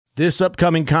This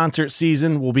upcoming concert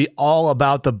season will be all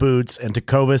about the boots, and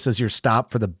Tecovas is your stop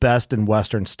for the best in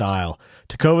Western style.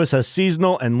 Tecovas has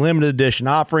seasonal and limited edition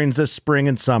offerings this spring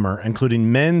and summer,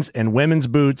 including men's and women's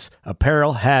boots,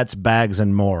 apparel, hats, bags,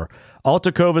 and more. All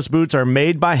Tecovas boots are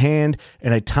made by hand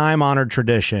in a time-honored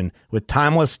tradition with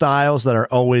timeless styles that are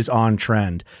always on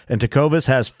trend. And Tecovas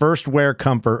has first wear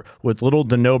comfort with little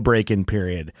to no break-in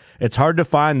period. It's hard to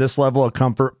find this level of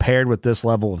comfort paired with this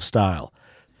level of style.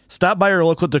 Stop by your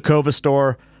local Tecovas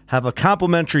store, have a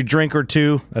complimentary drink or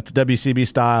two, that's WCB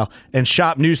style, and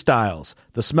shop new styles.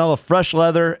 The smell of fresh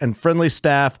leather and friendly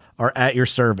staff are at your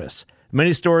service.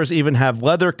 Many stores even have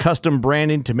leather custom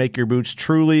branding to make your boots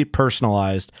truly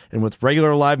personalized. And with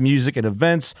regular live music and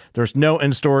events, there's no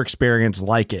in-store experience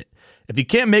like it. If you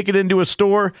can't make it into a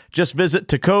store, just visit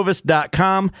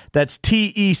tecovas.com. That's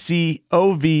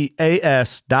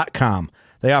TECOVAS.com.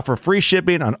 They offer free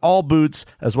shipping on all boots,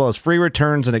 as well as free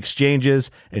returns and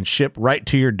exchanges, and ship right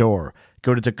to your door.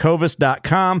 Go to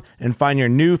tecovas.com and find your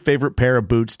new favorite pair of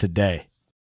boots today.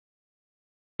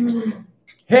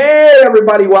 Hey,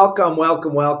 everybody. Welcome.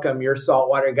 Your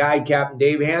saltwater guide, Captain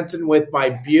Dave Hansen, with my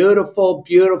beautiful,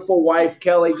 beautiful wife,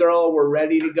 Kelly Girl. We're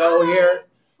ready to go here.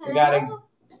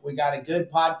 We got a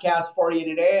good podcast for you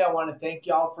today. I want to thank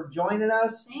y'all for joining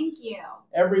us. Thank you.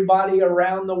 Everybody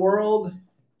around the world,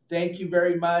 thank you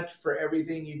very much for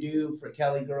everything you do for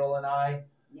Kelly Girl and I,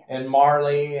 yes, and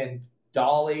Marley and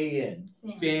Dolly and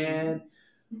Finn,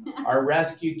 our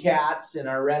rescue cats and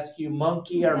our rescue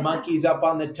monkey. Our monkey's up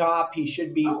on the top. He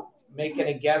should be making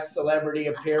a guest celebrity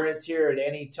appearance here at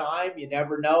any time. You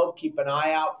never know. Keep an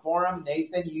eye out for him.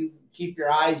 Nathan, you keep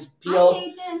your eyes peeled. Hi,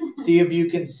 Nathan. See if you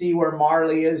can see where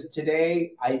Marley is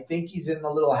today. I think he's in the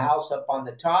little house up on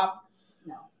the top.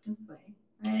 No, this way.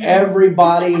 Right.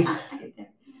 Everybody,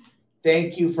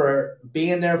 thank you for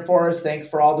being there for us. Thanks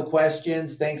for all the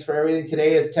questions. Thanks for everything.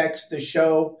 Today is Text the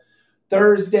Show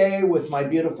Thursday with my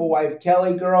beautiful wife,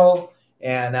 Kelly Girl.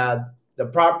 And the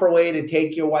proper way to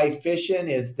take your wife fishing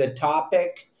is the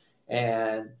topic.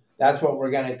 And that's what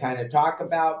we're going to kind of talk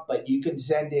about. But you can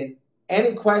send in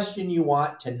any question you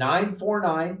want to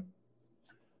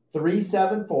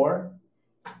 949-374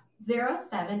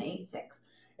 0786.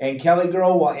 And Kelly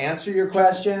Girl will answer your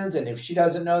questions. And if she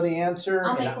doesn't know the answer,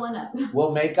 I'll make one up.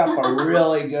 We'll make up a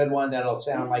really good one that'll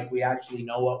sound like we actually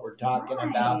know what we're talking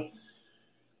about.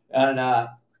 And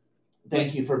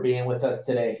thank you for being with us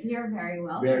today. You're very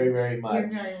welcome. Very, very much.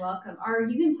 You're very welcome. Are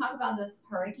you going to talk about this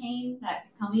hurricane that's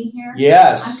coming here?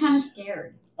 Yes. I'm kind of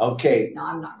scared. Okay. No,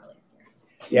 I'm not really scared.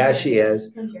 Yeah, she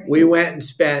is. We went and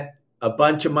spent a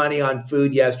bunch of money on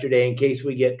food yesterday in case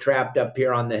we get trapped up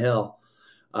here on the hill.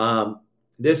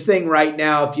 This thing right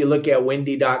now, if you look at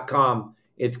windy.com,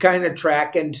 it's kind of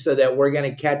tracking so that we're going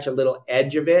to catch a little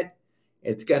edge of it.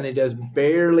 It's going to just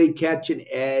barely catch an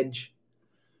edge.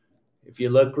 If you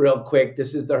look real quick,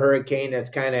 this is the hurricane that's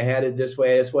kind of headed this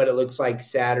way. That's what it looks like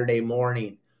Saturday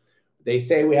morning. They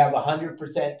say we have a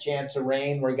 100% chance of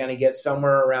rain. We're going to get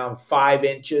somewhere around 5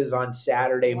 inches on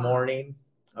Saturday morning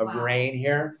of rain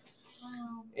here.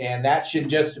 And that should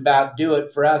just about do it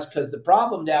for us, because the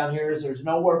problem down here is there's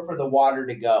nowhere for the water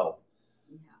to go.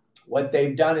 Yeah. What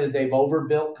they've done is they've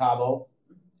overbuilt Cabo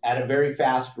at a very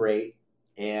fast rate,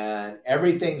 and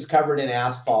everything's covered in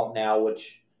asphalt now,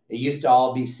 which it used to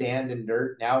all be sand and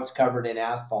dirt. Now it's covered in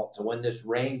asphalt. So when this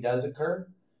rain does occur,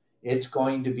 it's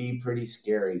going to be pretty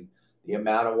scary, the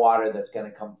amount of water that's going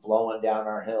to come flowing down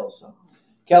our hill. So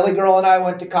Kelly Girl and I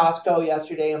went to Costco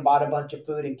yesterday and bought a bunch of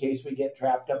food in case we get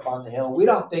trapped up on the hill. We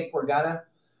don't think we're gonna,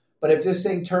 but if this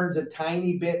thing turns a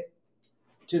tiny bit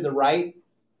to the right,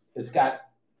 it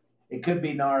could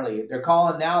be gnarly. They're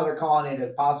calling it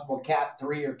a possible Cat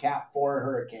 3 or Cat 4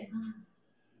 hurricane.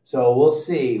 So we'll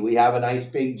see. We have a nice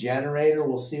big generator.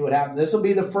 We'll see what happens. This will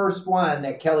be the first one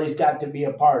that Kelly's got to be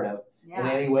a part of in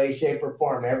any way, shape, or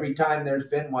form. Every time there's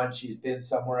been one, she's been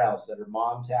somewhere else, at her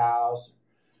mom's house,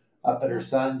 up at her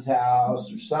son's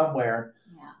house, or somewhere.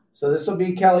 Yeah. So this will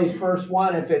be Kelly's first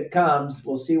one if it comes.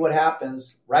 We'll see what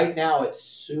happens. Right now, it's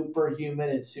super humid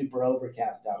and super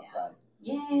overcast outside.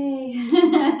 Yeah.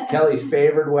 Yay. Kelly's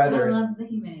favorite weather. I love the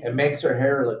humidity. It makes her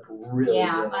hair look really good.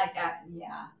 I'm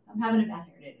having a bad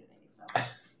hair day today. So.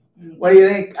 Anyway. What do you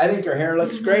think? I think her hair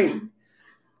looks great.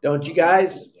 Don't you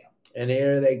guys? Thank you. And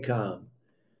here they come.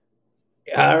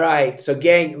 All right. So,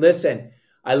 gang, listen.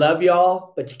 I love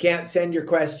y'all, but you can't send your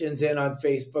questions in on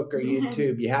Facebook or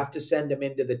YouTube. You have to send them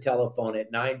into the telephone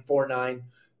at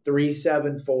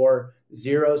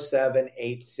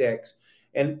 949-374-0786.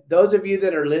 And those of you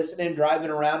that are listening, driving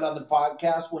around on the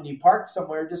podcast, when you park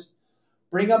somewhere, just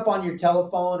bring up on your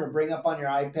telephone or bring up on your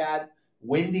iPad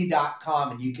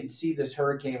windy.com, and you can see this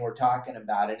hurricane we're talking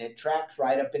about, and it tracks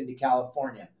right up into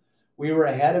California. We were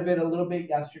ahead of it a little bit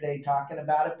yesterday talking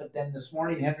about it, but then this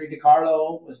morning Henry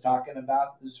DiCarlo was talking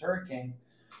about this hurricane.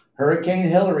 Hurricane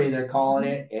Hillary, they're calling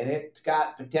it, and it's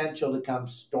got potential to come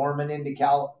storming into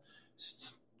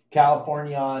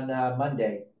California on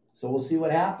Monday. So we'll see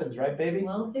what happens, right, baby?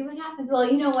 We'll see what happens. Well,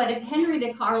 you know what? If Henry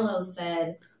DiCarlo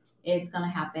said it's going to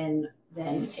happen,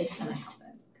 then it's going to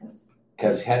happen.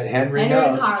 Because Henry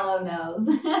knows. DiCarlo knows.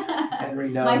 Henry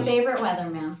knows. My favorite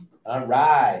weatherman. All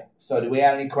right. So do we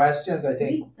have any questions? I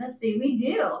think. Let's see. We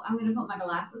do. I'm going to put my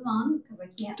glasses on because I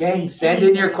can't. Gang, send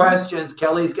in your questions.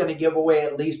 Kelly's going to give away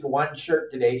at least one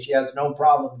shirt today. She has no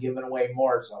problem giving away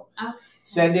more. So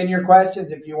send in your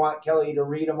questions if you want Kelly to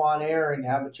read them on air and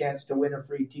have a chance to win a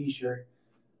free T-shirt.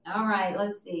 All right.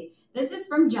 Let's see. This is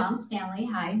from John Stanley.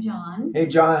 Hi, John. Hey,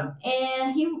 John.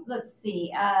 And let's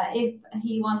see, if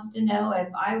he wants to know if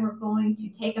I were going to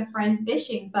take a friend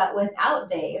fishing, but without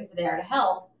Dave there to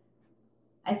help.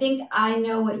 I think I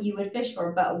know what you would fish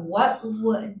for, but what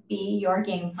would be your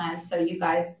game plan so you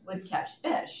guys would catch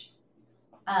fish?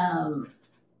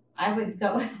 I would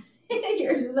go.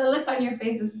 The look on your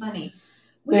face is funny.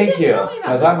 Thank you,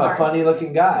 because I'm a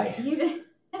funny-looking guy. You did.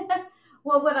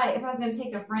 Well, if I was going to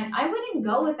take a friend, I wouldn't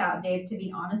go without Dave, to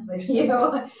be honest with you.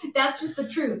 That's just the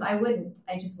truth. I wouldn't.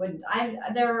 I just wouldn't.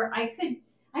 I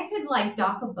could like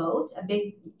dock a boat, a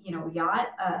big, yacht,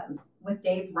 with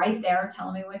Dave right there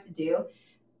telling me what to do.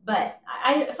 But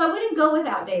I wouldn't go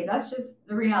without Dave. That's just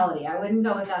the reality. I wouldn't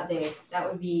go without Dave. That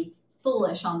would be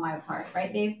foolish on my part.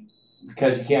 Right, Dave?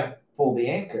 Because you can't pull the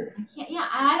anchor. I can't. Yeah,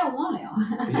 I don't want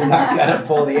to. You're not going to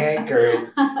pull the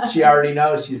anchor. She already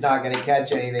knows she's not going to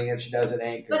catch anything if she doesn't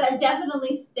anchor. But I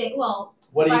definitely stay. Well,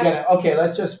 what are you going to? Okay,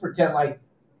 let's just pretend like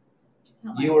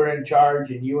you were in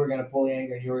charge and you were going to pull the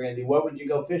anchor and you were going to do. What would you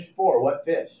go fish for? What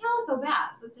fish? Calico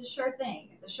bass. It's a sure thing.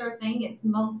 It's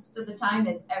most of the time.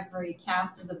 It's every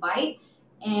cast is a bite,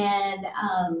 and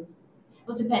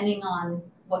depending on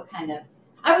what kind of.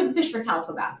 I would fish for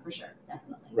calico bass for sure,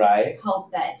 definitely. Right.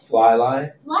 Hope that fly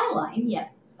line,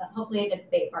 yes. So hopefully the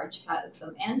bait barge has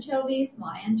some anchovies,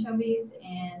 small anchovies,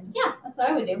 and yeah, that's what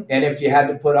I would do. And if you had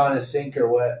to put on a sinker,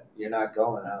 what? You're not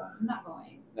going, huh? I'm not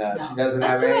going. No, she doesn't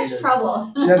have any. That's too much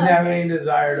trouble. She doesn't have any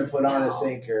desire to put on a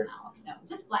sinker. No,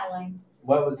 just fly line.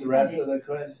 What was the rest of the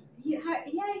question? You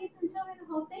can tell me the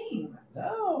whole thing.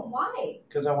 No. Why?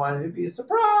 Because I wanted it to be a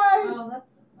surprise. Oh,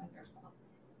 that's wonderful.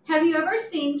 Have you ever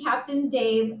seen Captain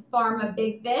Dave farm a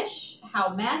big fish?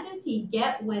 How mad does he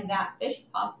get when that fish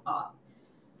pops off?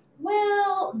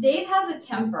 Well, Dave has a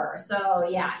temper, so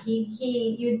yeah,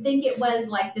 you'd think it was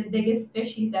like the biggest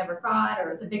fish he's ever caught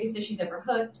or the biggest fish he's ever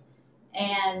hooked,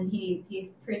 and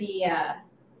he's pretty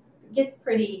gets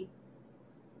pretty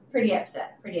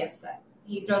upset.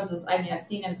 He throws those. I mean, I've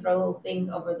seen him throw things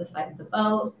over the side of the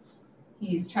boat.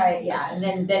 He's tried, and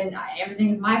then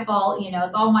everything's my fault.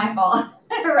 It's all my fault,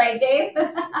 right, Dave?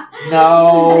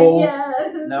 No.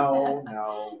 Yes. No.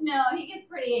 No, he gets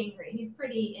pretty angry. He's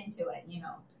pretty into it,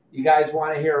 You guys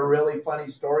want to hear a really funny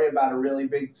story about a really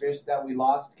big fish that we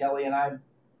lost? Kelly and I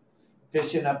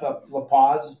fishing up La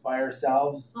Paz by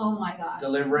ourselves. Oh my gosh!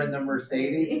 Delivering the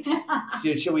Mercedes.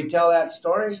 Should we tell that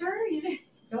story? Sure, you do.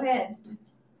 Go ahead.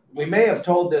 We may have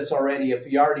told this already if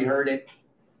you already heard it.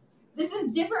 This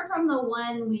is different from the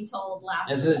one we told last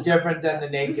week. This is different than the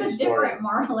naked story. This is a different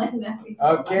Marlin that we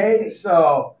told Okay,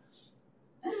 so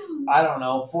I don't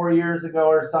know, 4 years ago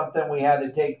or something, we had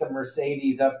to take the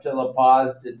Mercedes up to La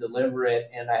Paz to deliver it,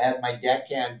 and I had my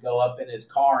deckhand go up in his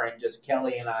car, and just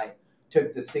Kelly and I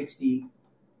took the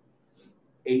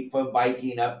 68-foot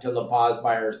Viking up to La Paz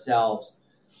by ourselves.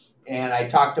 And I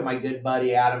talked to my good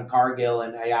buddy Adam Cargill,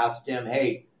 and I asked him,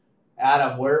 hey,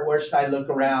 Adam, where should I look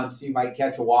around, see if I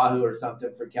catch a wahoo or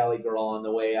something for Kelly Girl on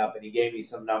the way up? And he gave me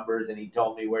some numbers, and he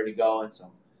told me where to go. And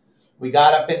so we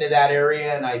got up into that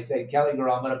area, and I said, Kelly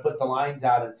Girl, I'm going to put the lines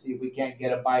out and see if we can't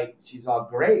get a bite. She's all,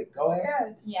 great, go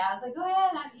ahead. Yeah, I was like, go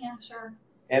ahead. Yeah, sure.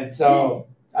 And so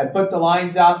I put the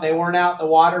lines out, and they weren't out in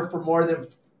the water for more than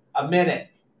a minute.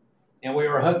 And we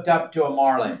were hooked up to a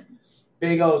marlin.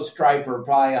 Big old striper,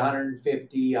 probably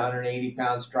 150,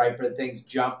 180-pound striper. The thing's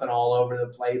jumping all over the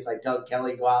place. I tell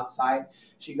Kelly, go outside.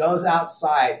 She goes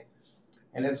outside,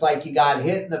 and it's like he got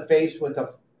hit in the face with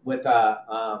a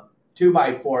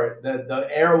 2x4. The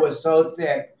air was so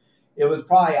thick, it was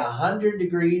probably 100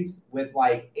 degrees with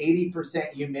like 80%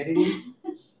 humidity.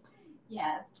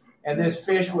 Yes. And this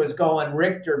fish was going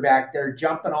Richter back there,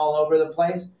 jumping all over the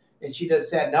place. And she just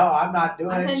said, no, I'm not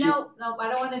doing it. I said, no, I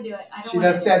don't want to do it. She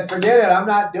just said, forget it. I'm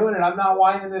not doing it. I'm not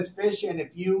winding this fish in.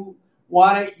 If you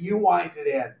want it, you wind it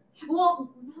in.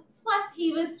 Well, Plus,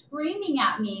 he was screaming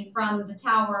at me from the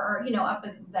tower, or up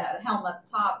at the helm up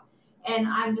top, and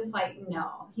I'm just like,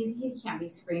 no, he can't be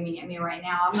screaming at me right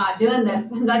now. I'm not doing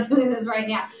this. I'm not doing this right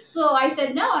now. So I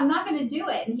said, no, I'm not going to do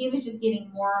it. And he was just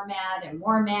getting more mad and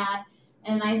more mad.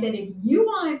 And I said, if you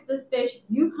want this fish,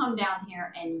 you come down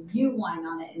here and you whine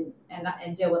on it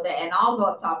and deal with it, and I'll go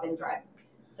up top and drive.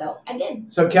 So I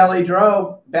did. So Kelly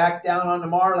drove back down on the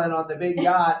Marlin on the big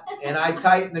yacht, and I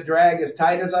tightened the drag as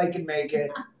tight as I could make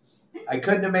it. I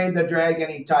couldn't have made the drag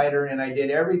any tighter, and I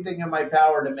did everything in my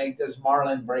power to make this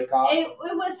Marlin break off. It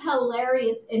was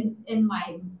hilarious in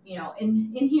my,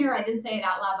 in here. I didn't say it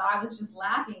out loud, but I was just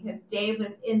laughing because Dave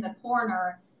was in the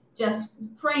corner just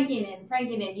cranking in.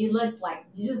 You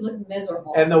just looked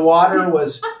miserable. And the water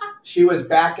was, she was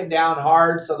backing down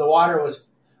hard, so the water was,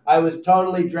 I was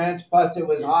totally drenched, plus it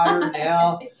was hotter than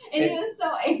hell. And he was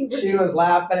so angry. She was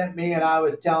laughing at me, and I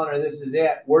was telling her, this is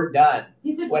it. We're done.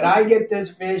 He said, when I get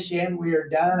this fish in, we are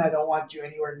done. I don't want you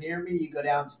anywhere near me. You go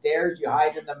downstairs. You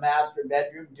hide in the master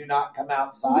bedroom. Do not come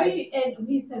outside.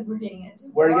 We said, we're getting a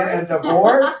divorce. We're getting a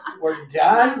divorce. We're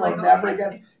done. We're never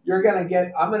going to. You're going to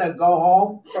get, I'm going to go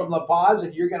home from La Paz,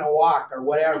 and you're going to walk or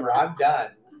whatever. I'm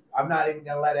done. I'm not even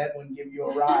going to let Edwin give you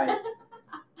a ride.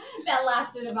 That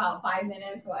lasted about 5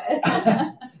 minutes. What?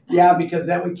 Yeah, because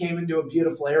then we came into a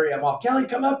beautiful area. I'm all, Kelly,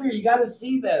 come up here. You got to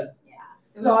see this.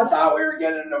 Yeah. So I thought we were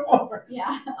getting a divorce.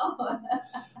 Yeah.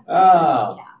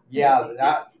 Oh. Yeah.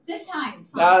 Good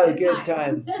times. That was good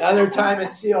times. Another time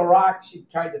at Seal Rock, she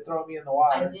tried to throw me in the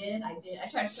water. I did. I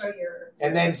tried to throw your.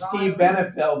 And then Steve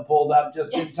Benefield pulled up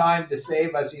just in time to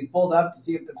save us. He's pulled up to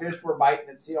see if the fish were biting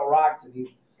at Seal Rocks, and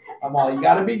I'm all, you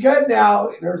got to be good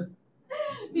now. There's a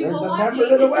member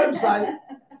to the website.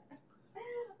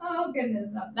 Oh goodness,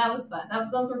 that was fun.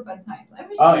 Those were fun times. I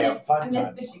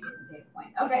miss fishing at Dave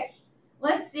Point. Okay,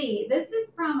 let's see. This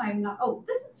is from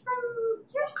this is from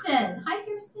Kirsten. Hi,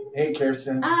 Kirsten. Hey,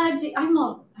 Kirsten. I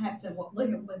have to look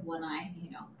at with one eye.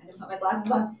 I didn't put my glasses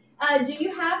on. Do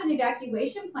you have an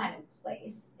evacuation plan in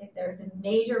place if there's a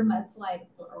major mudslide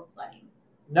or flooding?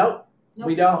 Nope.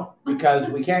 We don't, because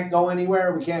we can't go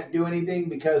anywhere. We can't do anything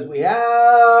because we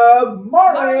have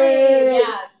Marley.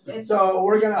 Yeah, so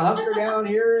we're going to hunker down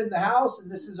here in the house,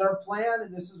 and this is our plan,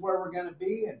 and this is where we're going to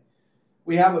be. And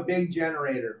we have a big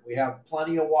generator. We have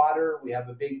plenty of water. We have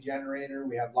a big generator.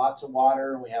 We have lots of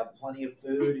water, and we have plenty of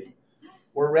food. And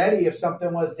we're ready if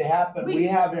something was to happen. We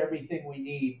have everything we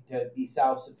need to be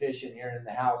self-sufficient here in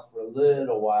the house for a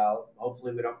little while.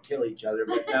 Hopefully we don't kill each other,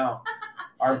 but no.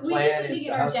 Our plan is to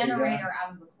get our generator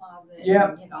out of the closet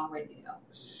and get all ready to go.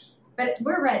 But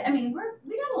we're ready. I mean,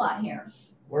 we got a lot here.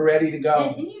 We're ready to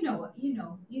go. And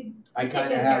I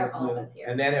kind of have a clue.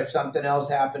 And then if something else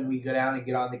happened, we go down and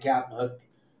get on the Captain Hook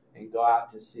and go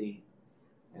out to sea.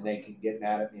 And they can get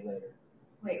mad at me later.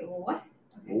 Wait, what?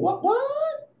 Okay.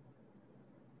 What?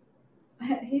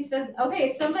 He says,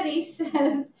 somebody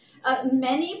says,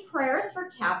 many prayers for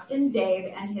Captain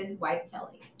Dave and his wife,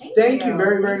 Kelly. Thank you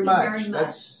very, very much.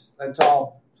 That's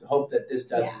all. Hope that this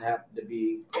doesn't happen to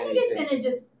be anything. I think it's going to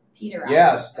just peter out.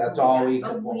 Yes, that's all we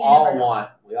all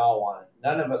want. We all want it.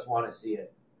 None of us want to see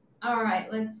it. All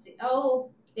right, let's see.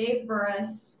 Oh, Dave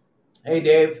Burris. Hey,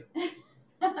 Dave.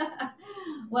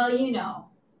 Well,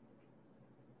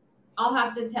 I'll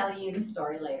have to tell you the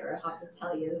story later. I'll have to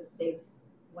tell you Dave's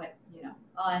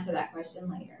I'll answer that question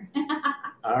later.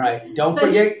 All right. Don't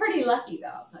forget. He's pretty lucky, though,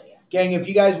 I'll tell you. Gang, if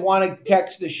you guys want to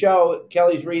text the show,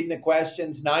 Kelly's reading the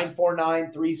questions,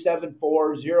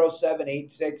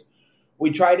 949-374-0786.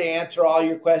 We try to answer all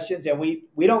your questions, and we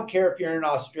don't care if you're in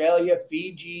Australia,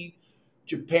 Fiji,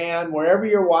 Japan, wherever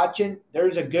you're watching,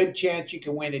 there's a good chance you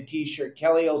can win a T-shirt.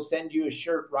 Kelly will send you a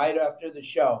shirt right after the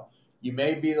show. You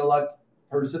may be the lucky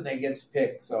person that gets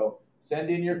picked, so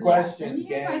send in your questions,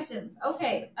 gang.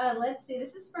 Okay, let's see.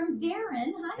 This is from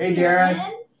Darren. Hi, hey, Darren.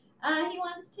 He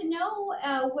wants to know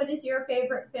what is your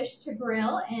favorite fish to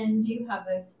grill, and do you have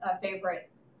a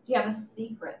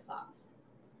secret sauce?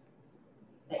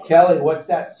 Kelly, what's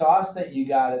that sauce that you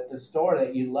got at the store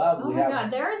that you love? Oh my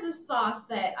God, there is a sauce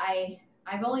that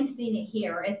I've only seen it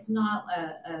here. It's not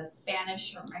a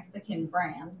Spanish or Mexican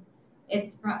brand.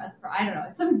 It's from I don't know.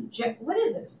 What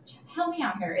is it? Help me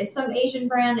out here. It's some Asian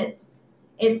brand. It's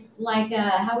like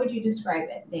how would you describe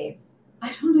it, Dave? I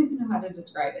don't even know how to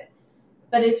describe it,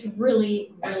 but it's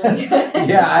really, really good.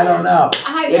 Yeah, I don't know.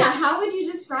 How would you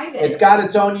describe it? It's got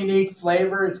its own unique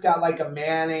flavor. It's got like a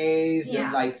mayonnaise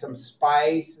and like some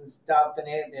spice and stuff in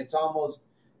it, and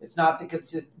It's not the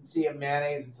consistency of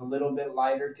mayonnaise. It's a little bit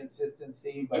lighter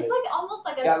consistency, but it's like almost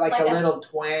like it's got like a little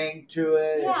twang to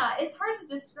it. Yeah, it's hard to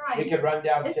describe. We could run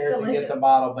downstairs and get the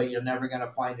bottle, but you're never going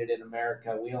to find it in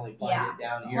America. We only find it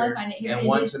down here. Only find it here. And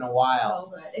once in a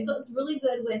while. So good. It goes really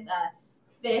good with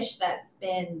fish that's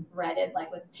been breaded,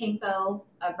 like with panko,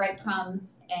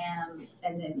 breadcrumbs, and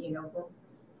then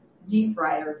deep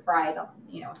fried or fried.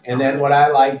 And then what I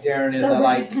like, Darren, is I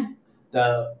like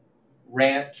the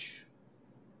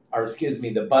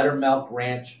the buttermilk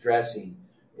ranch dressing.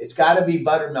 It's got to be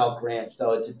buttermilk ranch,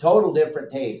 though. It's a total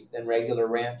different taste than regular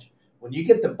ranch. When you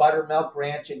get the buttermilk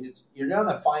ranch, and you're going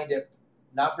to find it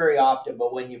not very often,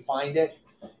 but when you find it,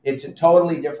 it's a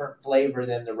totally different flavor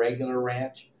than the regular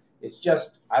ranch. It's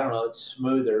just, I don't know, it's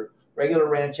smoother. Regular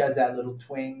ranch has that little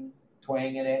twang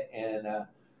in it, and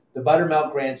the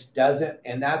buttermilk ranch doesn't,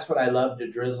 and that's what I love to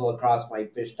drizzle across my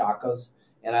fish tacos.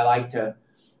 And I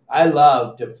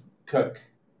love to cook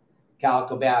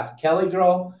calico bass. Kelly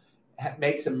Girl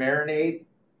makes a marinade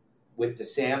with the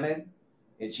salmon,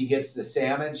 and she gets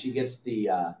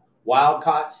the wild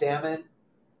caught salmon.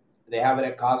 They have it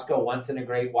at Costco once in a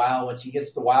great while. When she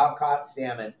gets the wild caught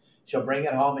salmon, she'll bring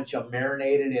it home and she'll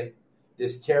marinate it in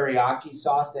this teriyaki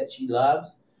sauce that she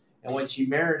loves. And when she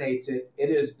marinates it,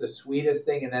 it is the sweetest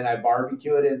thing. And then I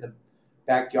barbecue it in the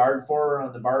backyard for her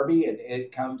on the Barbie, and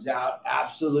it comes out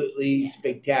absolutely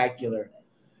spectacular.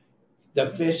 The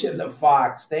fish and the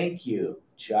fox. Thank you,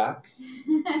 Chuck.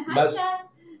 Hi, Chuck.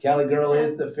 Kelly Girl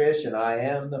is the fish, and I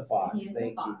am the fox.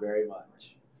 Thank you very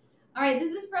much. All right,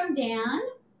 this is from Dan.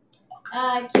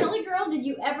 Kelly Girl, did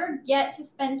you ever get to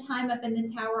spend time up in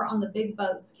the tower on the big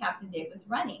boats Captain Dave was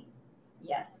running?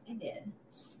 Yes, I did.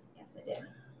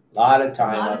 A lot of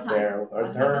time up there.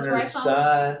 Her and her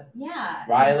son. Yeah.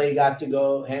 Riley got to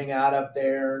go hang out up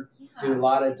there, do a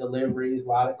lot of deliveries, a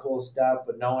lot of cool stuff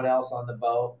with no one else on the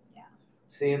boat. Yeah.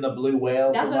 Seeing the blue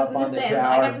whale from up on the tower.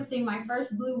 I got to see my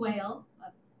first blue whale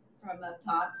from up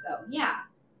top. So, yeah.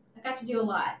 I got to do a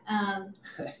lot.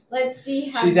 Let's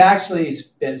see. She's actually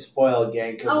been spoiled,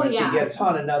 gang, because when she gets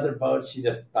on another boat, she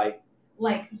just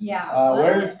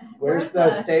where's the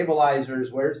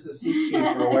stabilizers? Where's the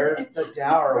seatkeeper? Where's the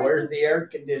tower? Where's the air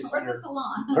conditioner? Where's the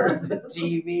salon? Where's the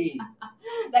TV?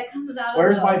 That comes out.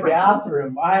 Where's my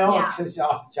bathroom? She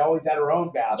always had her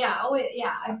own bathroom. Yeah, always.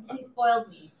 Yeah, he spoiled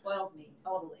me.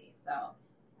 Totally. So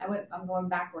I'm going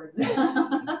backwards.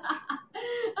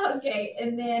 Okay,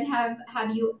 and then have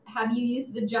you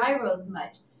used the gyros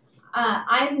much?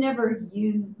 I've never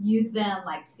used them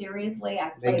like seriously.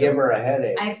 They give her a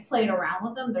headache. I've played around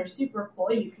with them. They're super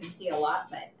cool. You can see a lot,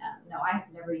 but no, I have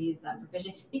never used them for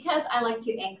fishing because I like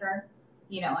to anchor,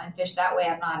 and fish that way.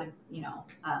 I'm not,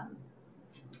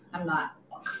 I'm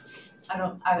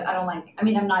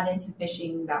not into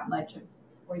fishing that much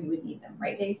where you would need them,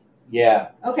 right, Dave?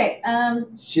 Yeah. Okay.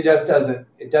 She just doesn't.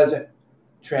 It doesn't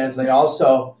translate.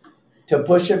 Also, to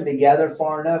push them together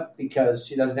far enough, because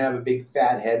she doesn't have a big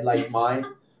fat head like mine.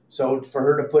 So for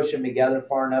her to push them together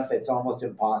far enough, it's almost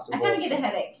impossible. I kind of get a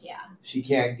headache. Yeah. She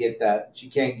can't get that. She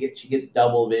gets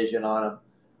double vision on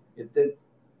them.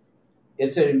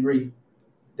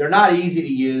 They're not easy to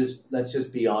use. Let's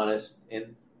just be honest.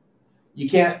 And you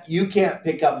can't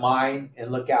pick up mine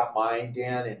and look out mine,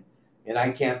 Dan, and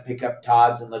I can't pick up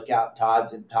Todd's and look out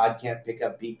Todd's, and Todd can't pick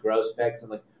up Pete Grosbeck's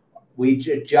and look. We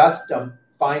adjust them,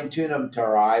 fine-tune them to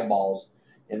our eyeballs,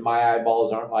 and my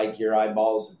eyeballs aren't like your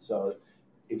eyeballs. And so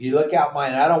if you look out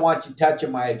mine, I don't want you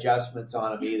touching my adjustments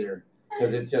on them either,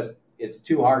 because it's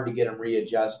too hard to get them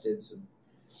readjusted. So,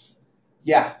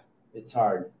 yeah, it's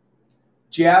hard.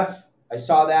 Jeff, I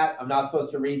saw that. I'm not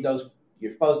supposed to read those.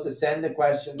 You're supposed to send the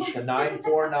questions to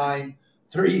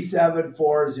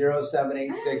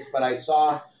 949-374-0786, but I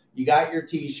saw you got your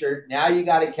T-shirt. Now you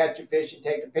got to catch a fish and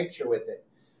take a picture with it,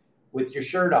 with your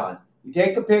shirt on. You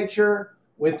take a picture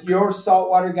with your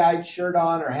Saltwater Guide shirt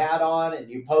on or hat on, and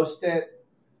you post it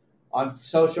on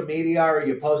social media, or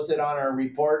you post it on our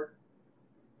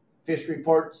fish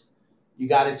reports. You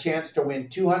got a chance to win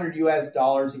 $200 US,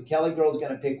 and Kelly Girl's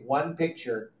going to pick one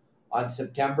picture on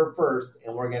September 1st,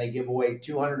 and we're going to give away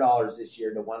 $200 this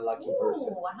year to one lucky person.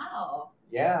 Oh, wow.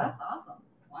 Yeah. That's awesome.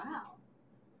 Wow.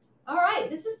 All right.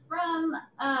 This is from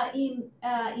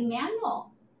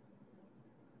Emmanuel.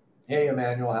 Hey,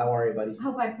 Emmanuel. How are you, buddy? I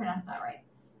hope I pronounced that right.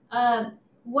 How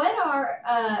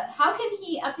can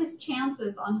he up his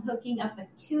chances on hooking up a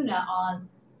tuna on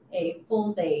a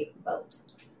full day boat?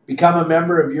 Become a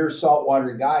member of your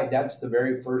Saltwater Guide. That's the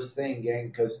very first thing, gang,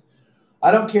 because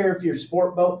I don't care if you're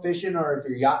sport boat fishing or if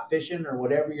you're yacht fishing or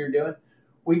whatever you're doing.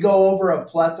 We go over a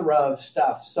plethora of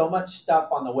stuff, so much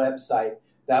stuff on the website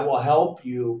that will help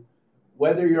you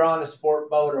whether you're on a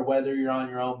sport boat or whether you're on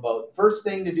your own boat. First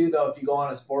thing to do, though, if you go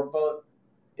on a sport boat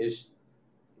is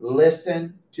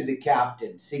listen to the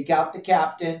captain. Seek out the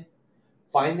captain,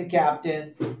 find the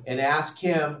captain, and ask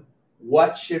him,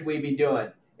 what should we be doing?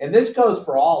 And this goes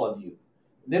for all of you.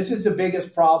 This is the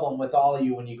biggest problem with all of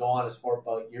you when you go on a sport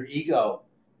boat. Your ego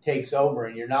takes over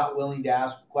and you're not willing to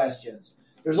ask questions.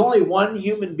 There's only one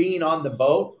human being on the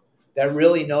boat that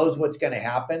really knows what's going to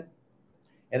happen,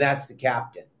 and that's the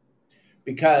captain.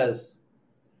 Because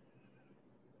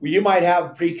you might have a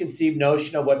preconceived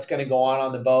notion of what's going to go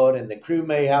on the boat, and the crew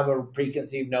may have a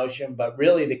preconceived notion, but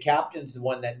really the captain's the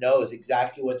one that knows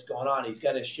exactly what's going on. He's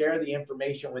going to share the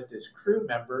information with his crew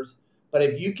members. But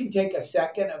if you can take a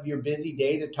second of your busy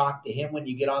day to talk to him when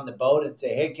you get on the boat and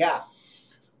say, hey, Cap,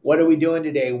 what are we doing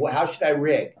today? How should I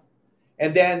rig?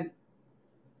 And then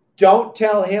don't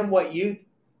tell him what you...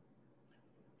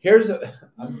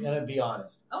 I'm going to be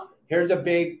honest. Here's a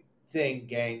big thing,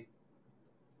 gang.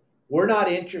 We're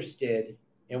not interested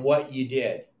in what you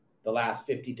did the last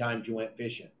 50 times you went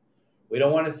fishing. We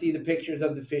don't want to see the pictures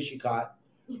of the fish you caught.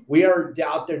 We are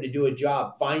out there to do a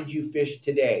job. Find you fish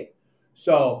today.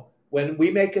 So when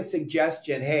we make a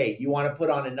suggestion, hey, you want to put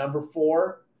on a number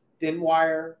 4 thin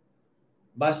wire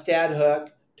mustad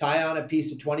hook, tie on a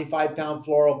piece of 25-pound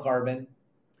fluorocarbon,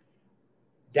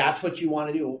 that's what you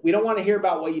want to do. We don't want to hear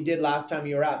about what you did last time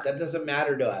you were out. That doesn't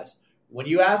matter to us. When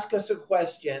you ask us a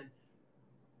question,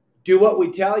 do what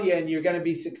we tell you and you're going to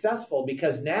be successful,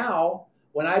 because now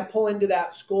when I pull into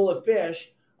that school of fish,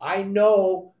 I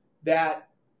know that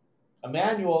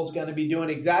Emmanuel is going to be doing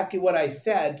exactly what I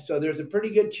said. So there's a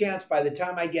pretty good chance by the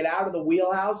time I get out of the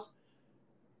wheelhouse,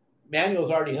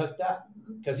 Emmanuel's already hooked up,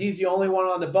 because he's the only one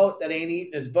on the boat that ain't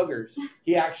eating his boogers.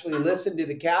 He actually listened to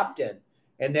the captain,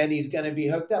 and then he's going to be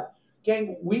hooked up.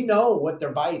 Gang, we know what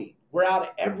they're biting. We're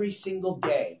out every single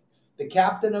day. The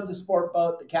captain of the sport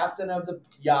boat, the captain of the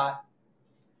yacht,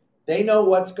 they know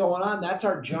what's going on. That's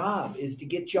our job, is to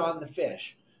get you on the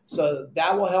fish. So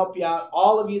that will help you out.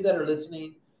 All of you that are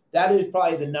listening, that is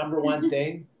probably the number one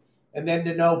thing. And then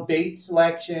to know bait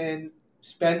selection,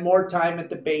 spend more time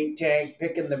at the bait tank,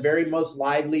 picking the very most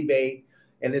lively bait,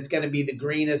 and it's going to be the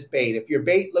greenest bait. If your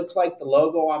bait looks like the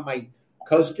logo on my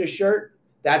Costa shirt,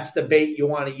 that's the bait you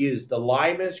want to use. The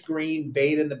limest green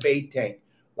bait in the bait tank.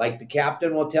 Like the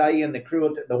captain will tell you and the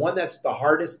crew, the one that's the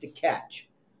hardest to catch.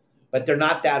 But they're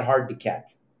not that hard to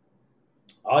catch.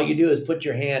 All you do is put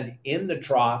your hand in the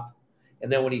trough,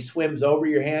 and then when he swims over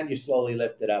your hand, you slowly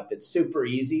lift it up. It's super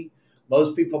easy.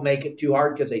 Most people make it too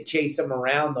hard because they chase them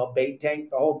around the bait tank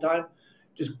the whole time.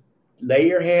 Just lay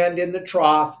your hand in the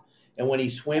trough, and when he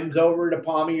swims over the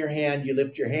palm of your hand, you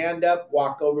lift your hand up,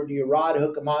 walk over to your rod,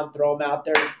 hook him on, throw him out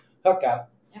there, hook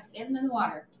up. Yep, in the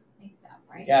water.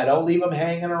 Right? Yeah, don't leave them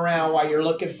hanging around while you're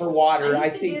looking for water. I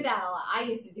used to do that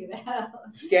a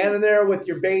lot. Standing there with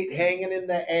your bait hanging in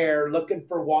the air, looking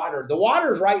for water. The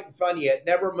water's right in front of you. It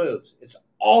never moves. It's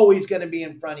always going to be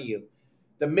in front of you.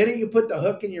 The minute you put the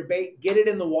hook in your bait, get it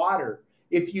in the water.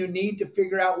 If you need to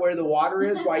figure out where the water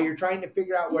is while you're trying to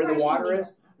figure out where the water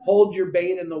is, hold your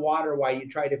bait in the water while you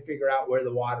try to figure out where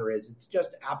the water is. It's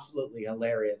just absolutely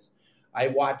hilarious. I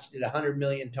watched it 100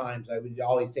 million times. I would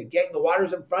always say, gang, the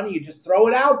water's in front of you. Just throw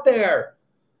it out there.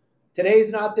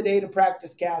 Today's not the day to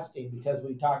practice casting, because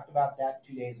we talked about that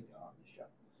 2 days ago on the show.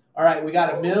 All right, we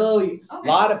got a million. Okay. A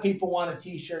lot of people want a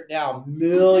T-shirt now.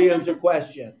 Millions of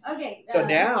questions. Okay. So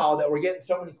now that we're getting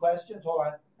so many questions, hold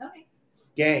on. Okay.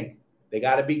 Gang, they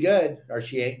got to be good, or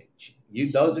she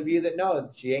ain't. Those of you that know,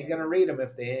 she ain't going to read them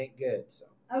if they ain't good. So.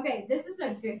 Okay, this is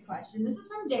a good question. This is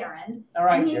from Darren. All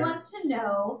right, and he Darren wants to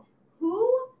know,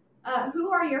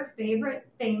 who are your favorite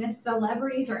famous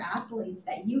celebrities or athletes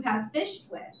that you have fished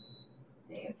with,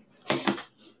 Dave?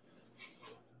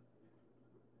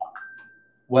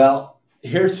 Well,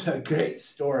 here's a great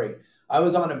story. I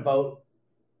was on a boat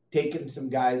taking some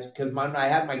guys, because when I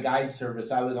had my guide service,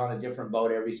 I was on a different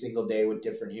boat every single day with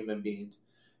different human beings.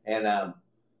 And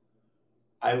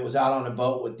I was out on a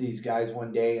boat with these guys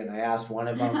one day, and I asked one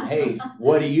of them, hey,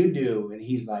 what do you do? And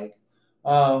he's like,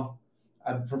 oh,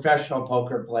 I'm a professional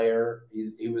poker player.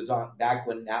 He was on back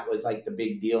when that was like the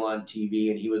big deal on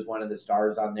TV, and he was one of the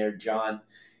stars on there, John.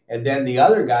 And then the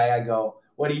other guy, I go,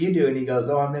 what do you do? And he goes,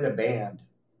 oh, I'm in a band.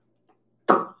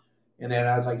 And then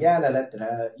I was like, yeah,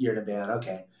 you're in a band.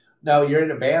 Okay. No, you're in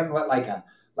a band?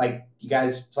 Like you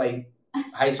guys play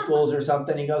high schools or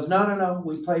something? He goes, no,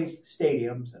 we play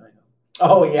stadiums. And I go,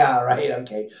 oh yeah, right,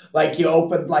 okay. Like you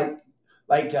opened like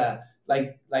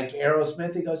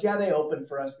Aerosmith. He goes, yeah, they opened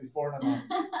for us before. And I'm like,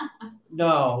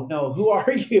 no, who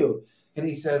are you? And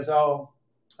he says, oh,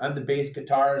 I'm the bass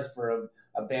guitarist for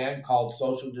a band called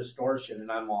Social Distortion,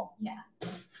 and I'm all, Yeah.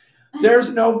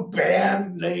 there's no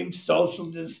band named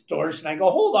Social Distortion. I go,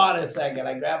 hold on a second.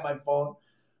 I grab my phone.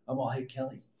 I'm all, hey,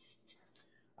 Kelly,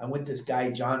 I'm with this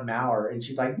guy, John Maurer. And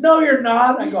she's like, no, you're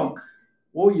not. I go,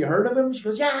 well, you heard of him? She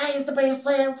goes, yeah, he's the bass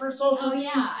player for Social. Oh,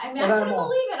 yeah. I mean, I couldn't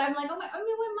believe it. I'm like, oh my, I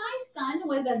mean, when my son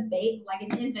was a babe, like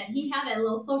an infant, he had a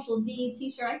little Social D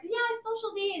t-shirt. I said, yeah, it's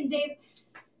Social D. And Dave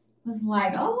was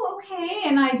like, oh, okay.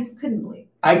 And I just couldn't believe it.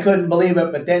 I couldn't believe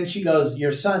it. But then she goes,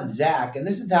 your son, Zach, and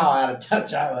this is how out of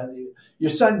touch I was.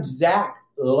 Your son, Zach,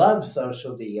 loves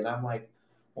Social D. And I'm like,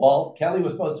 well, Kelly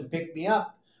was supposed to pick me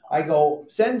up. I go,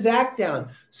 send Zach down.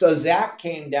 So Zach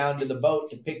came down to the boat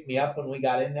to pick me up when we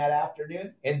got in that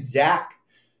afternoon. And Zach,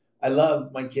 I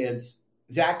love my kids.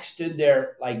 Zach stood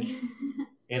there like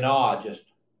in awe, just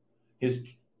his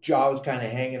jaw was kind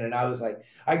of hanging. And I was like,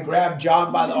 I grabbed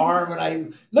John by the arm and I,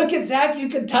 look at Zach, you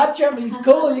can touch him. He's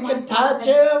cool. You can touch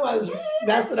him. I was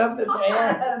messing up his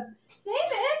hair.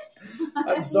 David.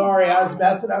 I'm sorry. I was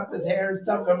messing up his hair and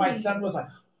stuff. And my son was like,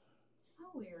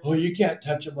 oh, you can't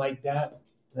touch him like that.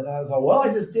 And I was like, well,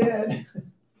 I just did.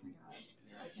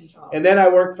 And then I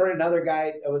worked for another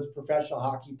guy that was a professional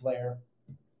hockey player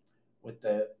with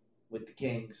the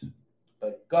Kings.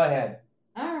 But go ahead.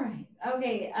 All right.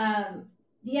 Okay.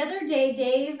 The other day,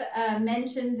 Dave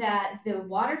mentioned that the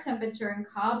water temperature in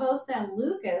Cabo San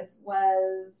Lucas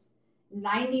was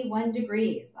 91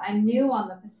 degrees. I'm new on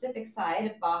the Pacific side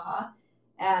of Baja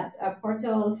at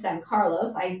Puerto San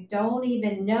Carlos. I don't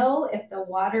even know if the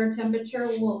water temperature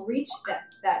will reach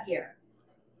that here.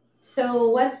 So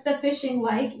what's the fishing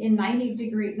like in 91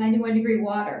 degree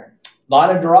water? A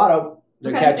lot of Dorado.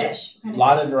 They're catching fish? A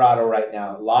lot of Dorado right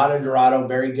now. A lot of Dorado,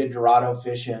 very good Dorado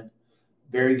fishing.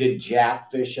 Very good jack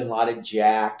fishing, a lot of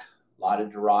jack, a lot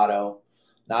of Dorado.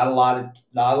 Not a lot of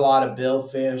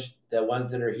billfish. The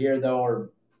ones that are here though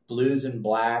are blues and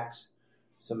blacks.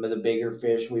 Some of the bigger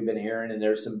fish we've been hearing, and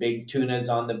there's some big tunas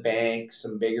on the bank,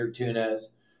 some bigger tunas,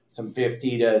 some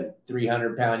 50 to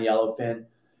 300 pound yellowfin.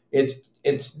 It's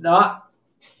not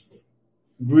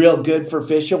real good for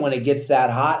fishing when it gets that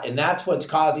hot, and that's what's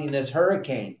causing this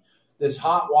hurricane. This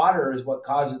hot water is what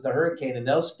causes the hurricane, and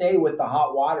they'll stay with the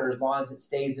hot water as long as it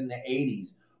stays in the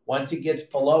 80s. Once it gets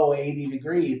below 80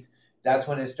 degrees, that's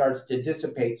when it starts to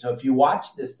dissipate. So if you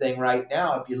watch this thing right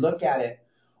now, if you look at it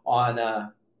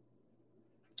on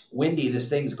Windy, this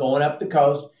thing's going up the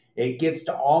coast. It gets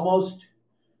to almost,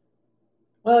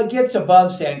 well, it gets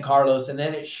above San Carlos, and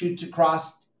then it shoots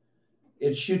across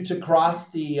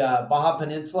the Baja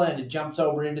Peninsula, and it jumps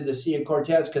over into the Sea of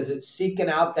Cortez because it's seeking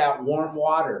out that warm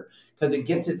water, because it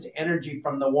gets its energy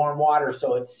from the warm water.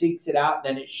 So it seeks it out, and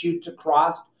then it shoots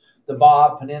across the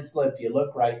Baja Peninsula if you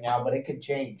look right now, but it could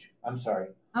change. I'm sorry.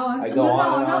 Oh, I go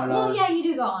on and on and on. Well, yeah, you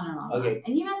do go on and on. Okay.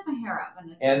 And you mess my hair up.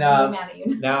 And I'm mad at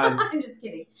you. now I'm just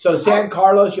kidding. So San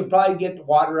Carlos, you'll probably get the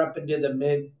water up into the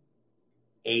mid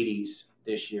 80s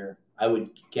this year, I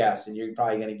would guess, and you're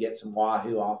probably going to get some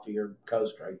wahoo off of your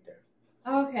coast right there.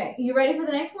 Okay, you ready for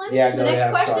the next one? Yeah, the next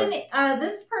ahead. question.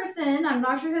 This person, I'm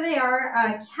not sure who they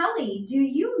are. Kelly, do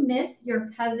you miss your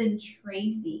cousin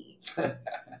Tracy?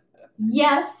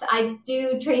 Yes, I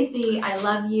do, Tracy. I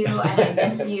love you and I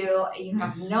miss you. You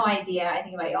have no idea. I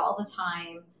think about you all the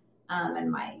time,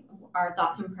 and our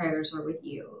thoughts and prayers are with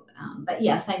you. But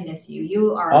yes, I miss you.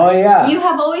 You are. Oh yeah. You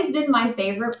have always been my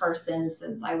favorite person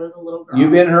since I was a little girl.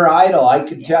 You've been her idol. I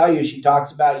could tell you. She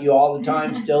talks about you all the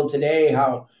time. Still today,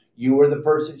 how you were the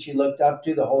person she looked up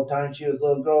to the whole time she was a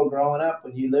little girl growing up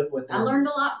when you lived with her. I learned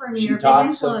a lot from you. She You're a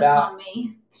big influence on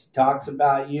me. She talks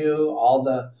about you.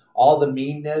 All the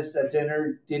meanness that's in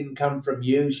her didn't come from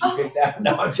you. She picked that.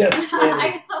 No, I'm just kidding.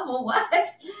 I know what.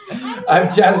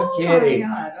 I'm just kidding.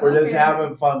 God. We're just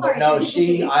having fun. Sorry. But no,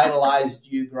 she idolized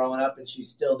you growing up, and she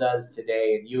still does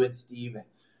today. And you and Steve,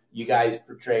 you guys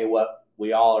portray what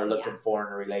we all are looking for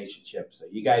in a relationship. So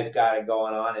you guys got it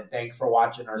going on, and thanks for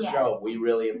watching our show. We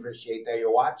really appreciate that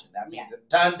you're watching. That means a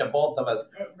ton to both of us.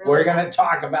 Really We're going to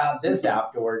talk about this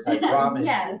afterwards, I promise.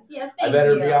 Yes, I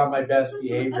better be on my best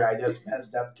behavior. I just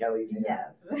messed up Kelly's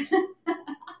hair. Yes.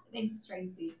 Thanks,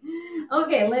 Tracy.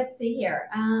 Okay, let's see here.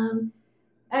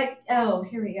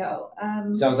 Here we go.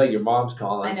 Sounds like your mom's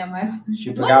calling. I know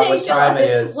she forgot what time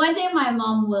it is. One day my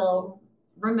mom will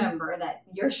remember that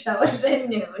your show is at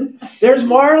noon. There's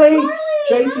Marley.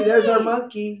 Tracy, there's our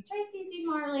monkey. Tracy, see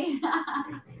Marley.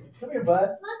 Come here,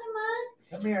 bud.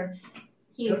 Come here.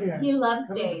 He loves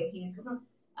Dave. He's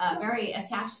very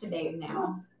attached to Dave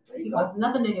now. He wants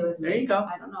nothing to do with me. There you go.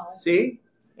 I don't know. See?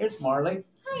 There's Marley.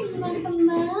 Hi,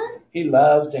 Mama. He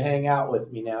loves to hang out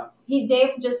with me now.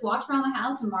 Dave just walks around the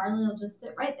house and Marley will just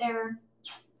sit right there.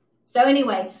 So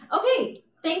anyway, okay.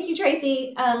 Thank you,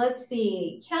 Tracy. Let's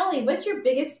see. Kelly, what's your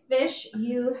biggest fish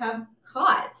you have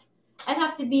caught?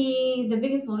 The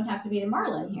biggest one would have to be the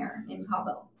marlin here in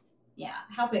Cabo. Yeah.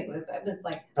 How big was that? It's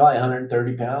like probably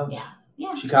 130 pounds. Yeah.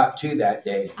 Yeah. She caught 2 that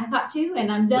day. I caught 2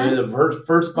 and I'm We done. were the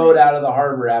first boat out of the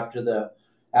harbor after the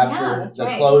that's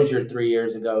right. closure 3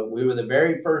 years ago. We were the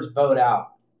very first boat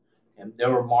out, and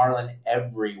there were marlin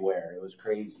everywhere. It was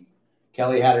crazy.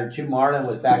 Kelly had her 2 marlin,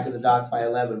 was back at the dock by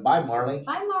 11. Bye, Marley.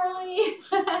 Bye, Marley.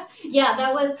 Yeah,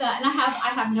 that was, and I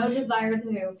have no desire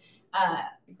to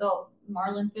go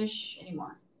marlin fish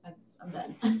anymore. I'm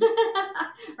done.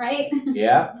 Right?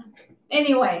 Yeah.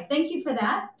 Anyway, thank you for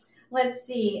that. Let's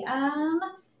see.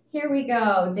 Here we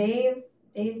go. Dave.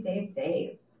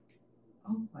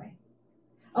 Oh boy.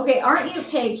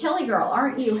 Okay, Kelly girl,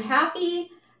 aren't you happy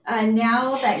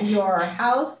now that your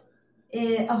house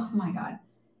is, oh my God,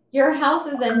 your house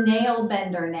is a nail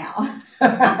bender now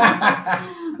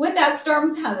with that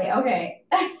storm coming. Okay.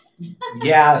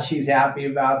 Yeah, she's happy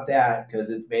about that because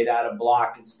it's made out of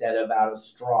block instead of out of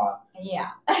straw. Yeah.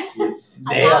 It's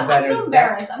nail bender. I'm so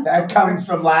embarrassed. That comes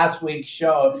from last week's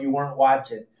show if you weren't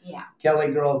watching. Yeah.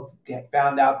 Kelly girl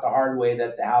found out the hard way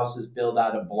that the house is built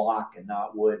out of block and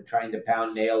not wood, trying to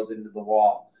pound nails into the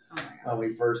wall when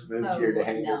we first moved here to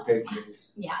hang her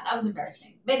pictures. Yeah, that was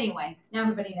embarrassing. But anyway, now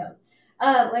everybody knows.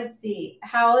 Let's see.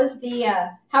 How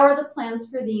are the plans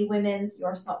for the women's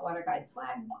Your Saltwater Guide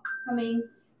swag coming?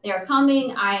 They are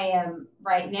coming. I am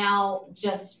right now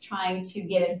just trying to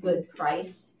get a good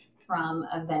price from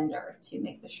a vendor to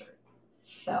make the shirts.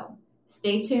 So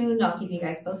stay tuned. I'll keep you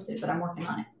guys posted, but I'm working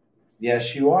on it.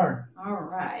 Yes, you are. All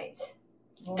right.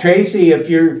 Tracy, if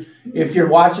you're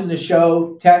watching the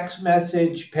show, text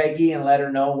message Peggy and let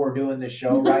her know we're doing the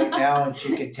show right now, and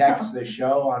she can text the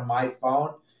show on my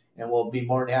phone, and we'll be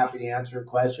more than happy to answer a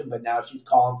question. But now she's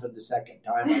calling for the second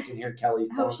time. I can hear Kelly's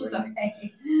phone. I hope she's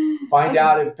okay. Find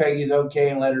out if Peggy's okay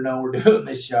and let her know we're doing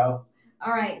this show.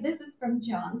 All right. This is from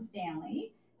John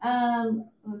Stanley.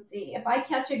 Let's see. If I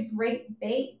catch a great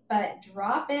bait but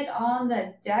drop it on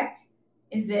the deck,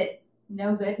 is it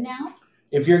no good now?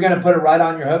 If you're going to put it right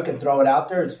on your hook and throw it out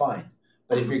there, it's fine.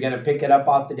 But if you're going to pick it up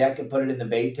off the deck and put it in the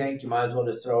bait tank, you might as well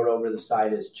just throw it over the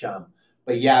side as chum.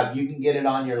 But yeah, if you can get it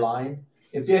on your line,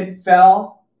 if it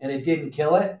fell and it didn't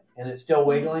kill it and it's still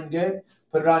wiggling good,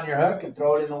 put it on your hook and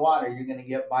throw it in the water. You're going to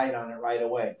get bite on it right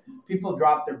away. People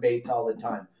drop their baits all the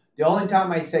time. The only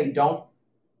time I say don't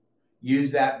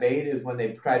use that bait is when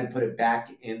they try to put it back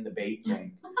in the bait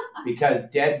tank, because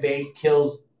dead bait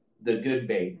kills the good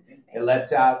bait. It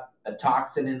lets out a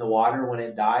toxin in the water when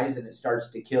it dies, and it starts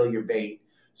to kill your bait.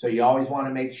 So you always want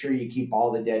to make sure you keep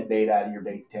all the dead bait out of your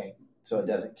bait tank so it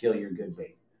doesn't kill your good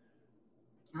bait.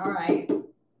 All right.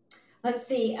 Let's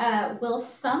see. Will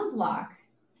sunblock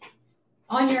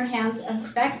on your hands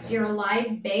affect your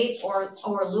live bait or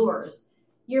lures?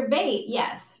 Your bait,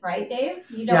 yes, right, Dave?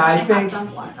 You don't want to have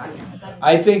sunblock on you.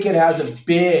 I think it has a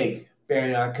big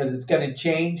bearing on it because it's going to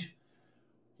change.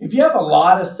 If you have a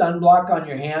lot of sunblock on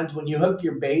your hands, when you hook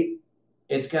your bait,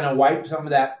 it's going to wipe some of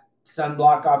that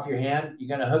sunblock off your hand. You're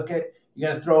going to hook it. You're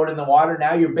going to throw it in the water.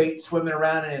 Now your bait's swimming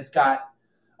around and it's got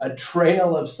a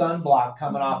trail of sunblock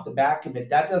coming off the back of it.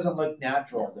 That doesn't look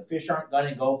natural. The fish aren't going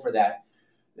to go for that.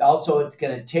 Also, it's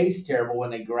going to taste terrible when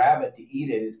they grab it to eat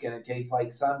it. It's going to taste like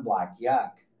sunblock.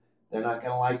 Yuck. They're not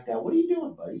going to like that. What are you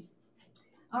doing, buddy?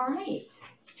 All right.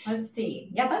 Let's see.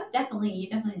 Yeah, you definitely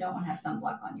don't want to have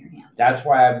sunblock on your hands. That's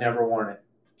why I've never worn it.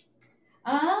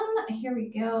 Here we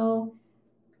go.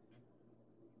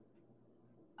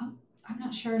 Oh, I'm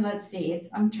not sure. Let's see.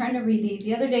 I'm trying to read these.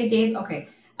 The other day, Dave. Okay.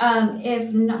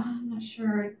 If not, I'm not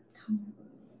sure.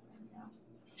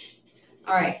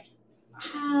 All right.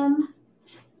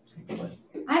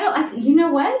 You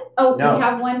know what? Oh, no. We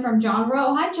have one from John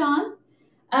Rowe. Hi, John.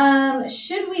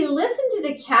 Should we listen to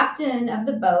the captain of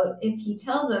the boat if he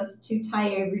tells us to tie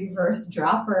a reverse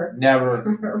dropper?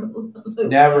 Never.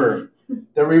 Never.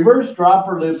 The reverse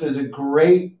dropper loop is a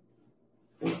great...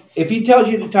 If he tells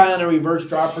you to tie on a reverse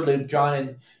dropper loop,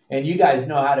 John, and you guys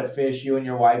know how to fish, you and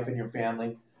your wife and your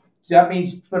family, that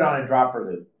means put on a dropper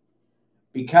loop.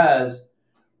 Because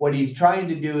what he's trying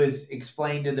to do is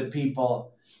explain to the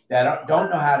people that don't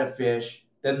know how to fish,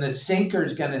 then the sinker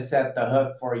is going to set the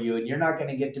hook for you, and you're not going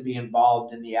to get to be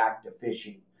involved in the act of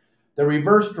fishing. The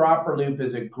reverse dropper loop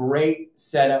is a great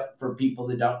setup for people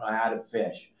that don't know how to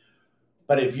fish.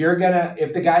 But if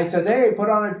the guy says, hey, put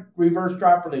on a reverse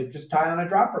dropper loop, just tie on a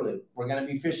dropper loop. We're going to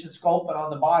be fishing sculpin on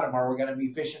the bottom, or we're going to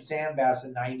be fishing sand bass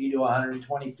in 90 to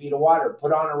 120 feet of water.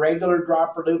 Put on a regular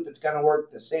dropper loop. It's going to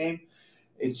work the same.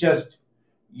 It's just,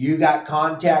 You got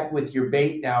contact with your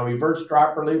bait now. Reverse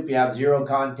dropper loop, you have zero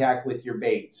contact with your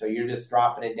bait. So you're just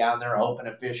dropping it down there, hoping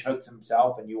a fish hooks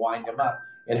himself and you wind him up.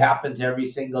 It happens every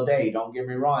single day. Don't get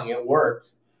me wrong. It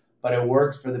works. But it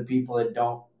works for the people that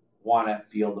don't want to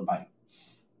feel the bite.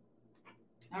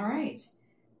 All right.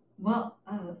 Well,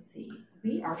 let's see.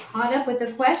 We are caught up with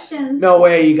the questions. No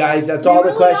way, you guys. That's We all the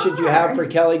really questions you are. have for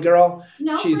Kelly Girl?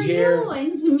 No, She's for here. you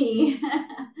and to me.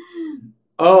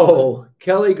 Oh,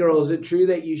 Kelly Girl, is it true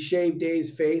that you shaved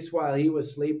Dave's face while he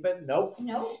was sleeping? Nope.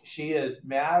 Nope. She is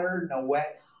madder than a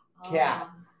wet cat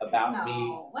about me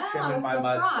Well, I trimming was my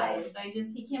mustache.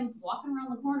 surprised. He came walking around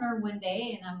the corner one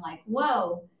day, and I'm like,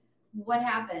 "Whoa, what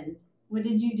happened? What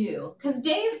did you do?" Because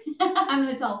Dave, I'm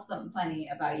going to tell something funny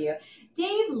about you.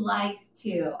 Dave likes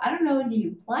to. I don't know. Do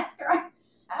you pluck your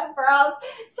eyebrows?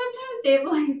 Sometimes Dave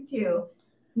likes to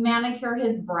manicure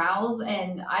his brows,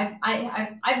 and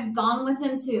I've gone with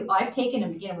him to. I've taken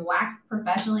him to get him waxed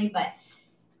professionally, but.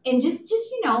 And just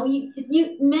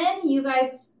you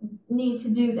guys need to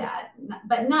do that,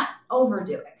 but not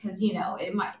overdo it because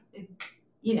it might,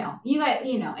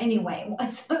 anyway.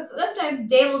 So sometimes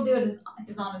Dave will do it is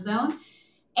on his own,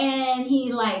 and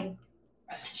he like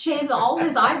shaves all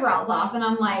his eyebrows off, and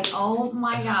I'm like, oh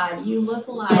my god, you look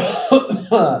like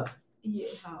you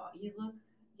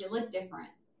look different.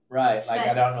 Right, like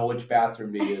I don't know which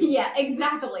bathroom to use. Yeah,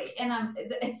 exactly, and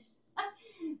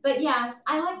But yes,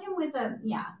 I like him with a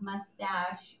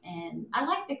mustache, and I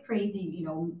like the crazy,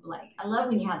 like I love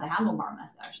when you have the handlebar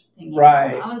mustache thing.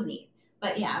 Right, that was neat.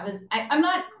 But yeah, I'm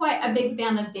not quite a big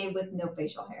fan of Dave with no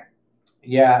facial hair.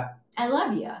 Yeah, I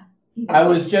love you. I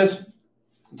was just,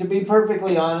 to be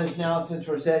perfectly honest now, since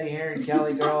we're sitting here in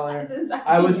Kelly Girl here,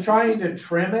 I was trying to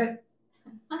trim it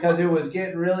because it was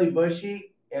getting really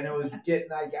bushy and it was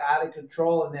getting like out of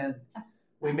control, and then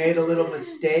we made a little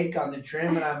mistake on the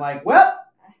trim, and I'm like, well.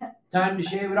 Time to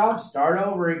shave it off, start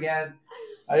over again.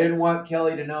 I didn't want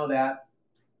Kelly to know that.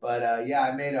 But,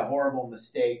 I made a horrible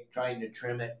mistake trying to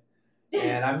trim it.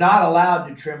 And I'm not allowed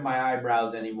to trim my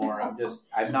eyebrows anymore.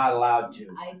 I'm not allowed to.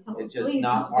 It's just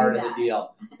not part of the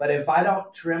deal. But if I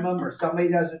don't trim them or somebody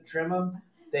doesn't trim them,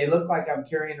 they look like I'm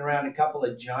carrying around a couple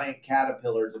of giant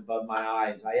caterpillars above my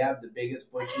eyes. I have the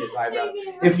biggest, bushiest eyebrows.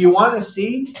 If you want to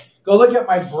see, go look at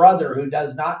my brother who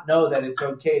does not know that it's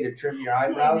okay to trim your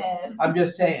eyebrows. David. I'm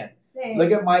just saying. Dang.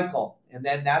 Look at Michael, and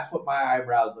then that's what my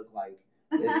eyebrows look like.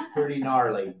 It's pretty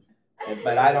gnarly,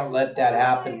 but I don't let that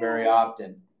happen very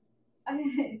often.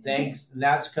 Thanks, and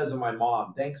that's because of my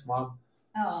mom. Thanks, Mom.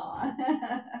 Oh,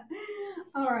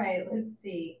 all right. Let's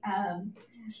see.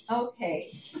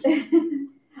 Okay,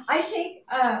 I take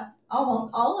almost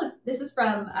all of this is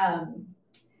from.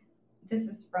 Who is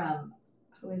this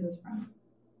from?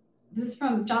 This is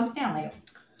from John Stanley.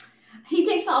 He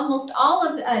takes almost all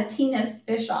of Tina's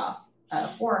fish off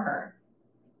for her,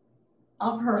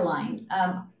 off her line.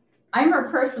 I'm her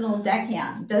personal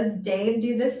deckhand. Does Dave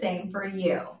do the same for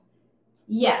you?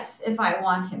 Yes, if I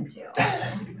want him to.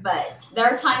 But there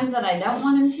are times that I don't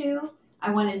want him to.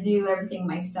 I want to do everything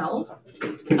myself.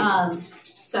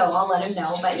 So I'll let him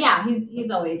know. But yeah,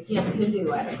 he'll do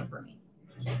whatever for me.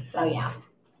 So yeah.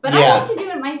 But I like to do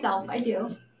it myself. I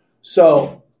do.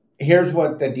 So here's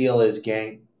what the deal is,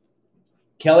 gang.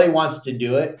 Kelly wants to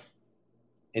do it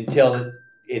until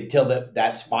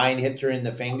that spine hits her in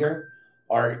the finger,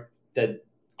 or the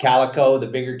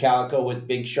bigger calico with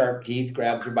big sharp teeth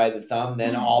grabs her by the thumb.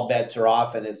 Then all bets are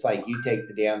off, and it's like you take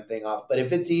the damn thing off. But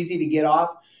if it's easy to get off,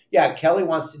 yeah, Kelly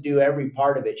wants to do every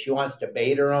part of it. She wants to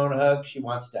bait her own hook. She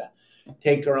wants to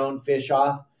take her own fish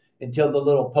off until the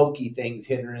little pokey things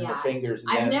hit her in the fingers.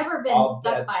 And I've never been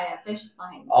stuck by a fish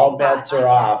line. All bets are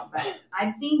off. But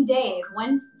I've seen Dave.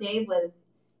 Once Dave was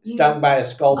stung by a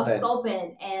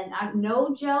sculpin. And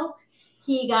no joke,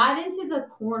 he got into the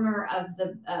corner of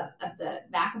the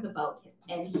back of the boat,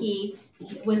 and he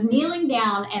was kneeling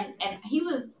down, and he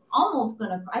was almost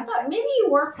gonna. I thought maybe you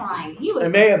were crying. He was. It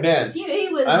may have been. He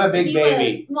was. I'm a big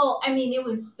baby. It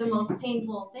was the most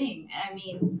painful thing.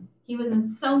 He was in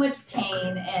so much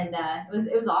pain, and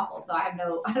it was awful. So I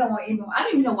don't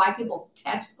even know why people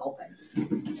catch sculpin.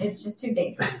 It's just too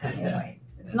dangerous. Anyways.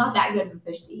 It's not that good of a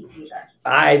fish to eat either.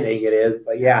 I think it is,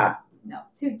 but yeah. No,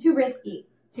 too risky.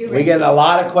 We're getting a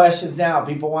lot of questions now.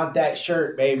 People want that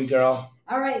shirt, baby girl.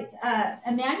 All right.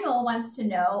 Emmanuel wants to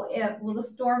know, will the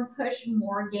storm push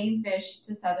more game fish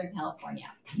to Southern California?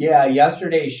 Yeah,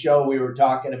 yesterday's show we were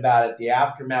talking about it. The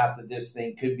aftermath of this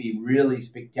thing could be really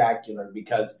spectacular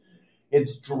because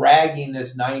it's dragging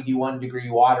this 91-degree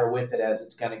water with it as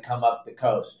it's going to come up the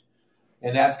coast.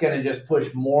 And that's going to just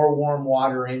push more warm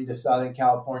water into Southern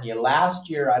California. Last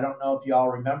year, I don't know if you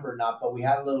all remember or not, but we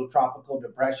had a little tropical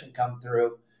depression come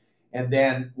through. And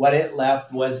then what it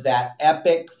left was that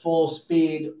epic,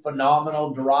 full-speed,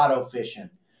 phenomenal Dorado fishing.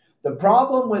 The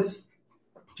problem with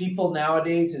people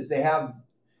nowadays is they have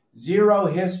zero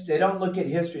history. They don't look at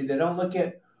history. They don't look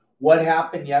at what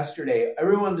happened yesterday.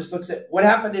 Everyone just looks at what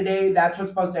happened today. That's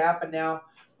what's supposed to happen now.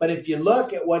 But if you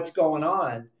look at what's going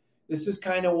on, this is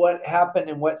kind of what happened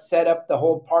and what set up the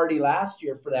whole party last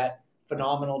year for that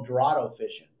phenomenal Dorado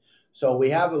fishing. So we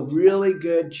have a really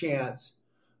good chance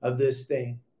of this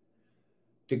thing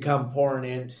to come pouring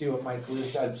in. See what Mike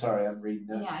Lewis, I'm sorry, I'm reading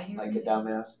it like a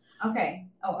dumbass. Okay.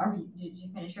 Oh, did you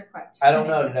finish your question? I don't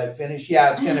know. Did I finish?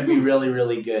 Yeah, it's going to be really,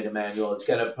 really good, Emmanuel. It's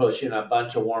going to push in a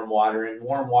bunch of warm water. And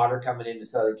warm water coming into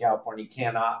Southern California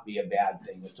cannot be a bad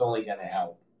thing. It's only going to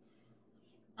help.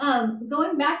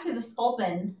 Going back to the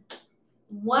sculpin,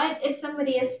 what if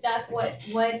somebody is stuck?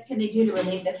 What can they do to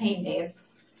relieve the pain, Dave?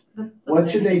 What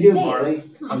should they do, Marley?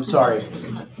 I'm sorry.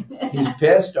 He's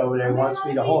pissed over there. He wants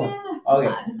me to hold him.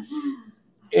 Okay.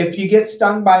 If you get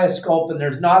stung by a sculpin,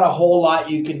 there's not a whole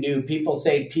lot you can do. People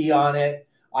say pee on it.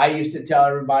 I used to tell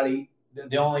everybody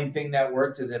the only thing that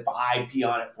works is if I pee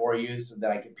on it for you so that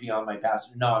I can pee on my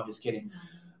passenger. No, I'm just kidding.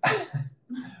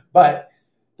 But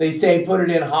they say put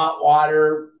it in hot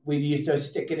water. We used to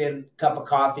stick it in a cup of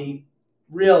coffee.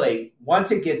 Really,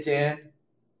 once it gets in,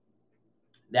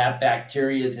 that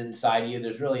bacteria is inside of you.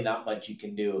 There's really not much you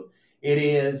can do.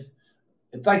 It's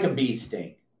like a bee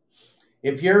sting.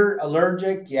 If you're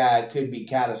allergic, yeah, it could be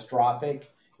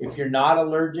catastrophic. If you're not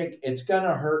allergic, it's going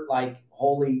to hurt like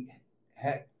holy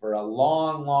heck for a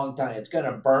long, long time. It's going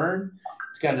to burn.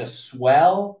 It's going to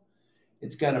swell.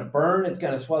 It's going to burn. It's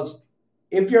going to swell.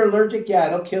 If you're allergic, yeah,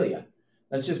 it'll kill you.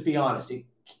 Let's just be honest.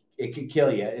 It could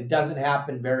kill you. It doesn't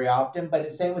happen very often, but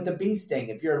it's same with a bee sting.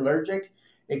 If you're allergic,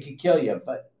 it could kill you,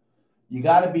 but you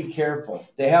got to be careful.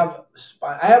 I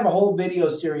have a whole video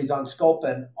series on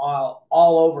sculpin all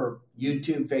over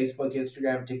YouTube, Facebook,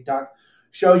 Instagram, TikTok.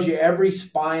 Shows you every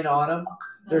spine on them.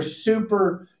 They're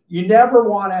super. You never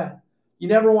want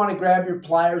to grab your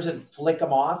pliers and flick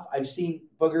them off. I've seen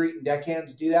booger-eating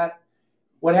deckhands do that.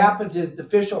 What happens is the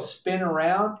fish will spin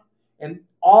around and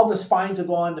all the spines will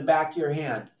go on the back of your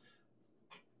hand.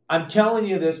 I'm telling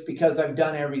you this because I've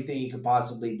done everything you could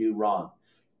possibly do wrong.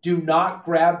 Do not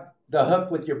grab the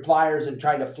hook with your pliers and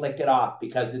try to flick it off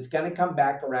because it's going to come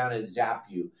back around and zap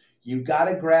you. You've got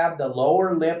to grab the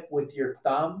lower lip with your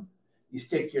thumb. You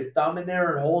stick your thumb in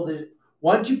there and hold it.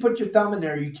 Once you put your thumb in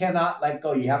there, you cannot let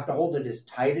go. You have to hold it as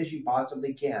tight as you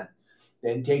possibly can.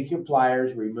 Then take your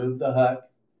pliers, remove the hook,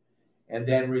 and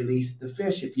then release the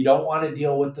fish if you don't want to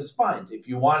deal with the spines. If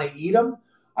you want to eat them,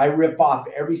 I rip off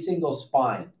every single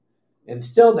spine. And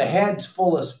still the head's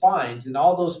full of spines, and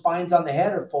all those spines on the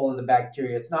head are full of the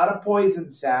bacteria. It's not a poison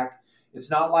sac. It's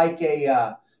not like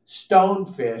a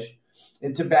stonefish.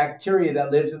 It's a bacteria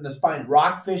that lives in the spine.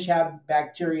 Rockfish have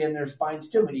bacteria in their spines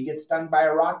too. When you get stung by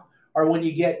a rock, or when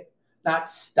you get,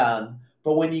 not stung,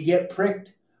 but when you get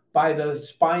pricked by the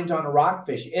spines on a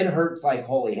rockfish, it hurts like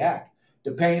holy heck.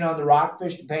 Depending on the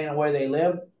rockfish, depending on where they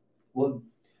live, will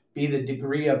be the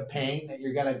degree of pain that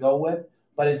you're going to go with.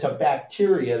 But it's a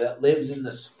bacteria that lives in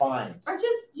the spines. Or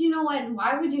just, you know what?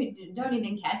 Why would you don't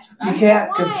even catch? You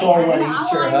can't control what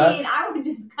eats your hook. I would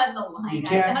just cut the line. You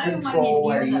can't control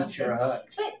what eats your hook.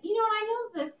 But you know what? I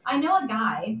know this. I know a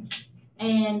guy,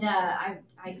 and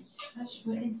gosh,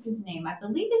 what is his name? I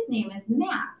believe his name is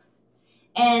Max.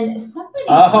 And somebody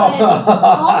put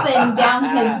sculpin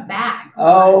down his back.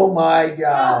 Oh my gosh!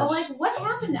 Yeah, like what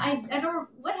happened? I don't.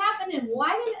 What happened and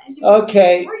why did?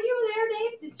 Okay. Were you there,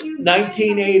 Dave? Did you?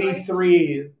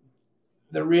 1983,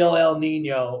 the real El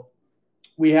Nino.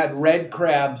 We had red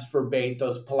crabs for bait.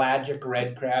 Those pelagic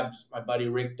red crabs. My buddy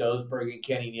Rick Dosberg and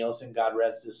Kenny Nielsen, God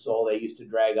rest his soul, they used to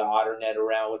drag a otter net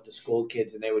around with the school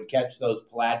kids, and they would catch those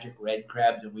pelagic red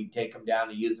crabs, and we'd take them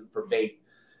down and use them for bait.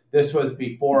 This was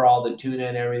before all the tuna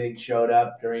and everything showed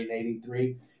up during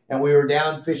 83. And we were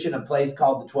down fishing a place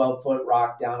called the 12-Foot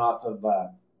Rock down off of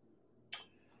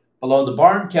below the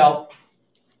barn kelp.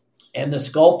 And the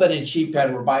sculpin and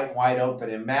sheephead were biting wide open.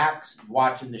 And Max,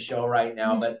 watching the show right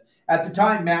now, but at the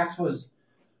time, Max was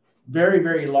very,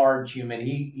 very large human.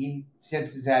 He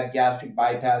since he's had gastric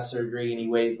bypass surgery and he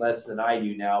weighs less than I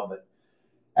do now. But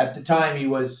at the time, he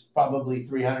was probably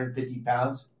 350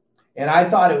 pounds. And I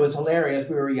thought it was hilarious.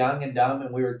 We were young and dumb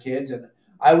and we were kids. And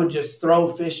I would just throw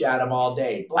fish at him all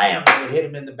day. Blam! I would hit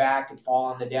him in the back and fall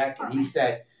on the deck. And he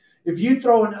said, if you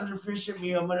throw another fish at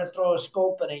me, I'm going to throw a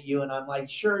sculpin at you. And I'm like,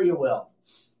 sure you will.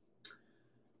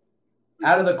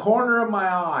 Out of the corner of my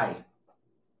eye,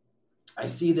 I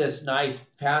see this nice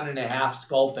 1.5 pound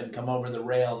sculpin come over the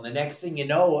rail. And the next thing you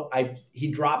know,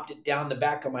 he dropped it down the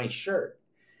back of my shirt.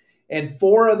 And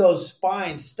 4 of those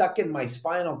spines stuck in my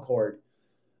spinal cord.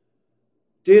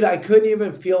 Dude, I couldn't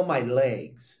even feel my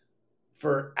legs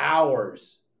for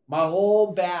hours. My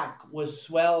whole back was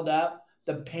swelled up.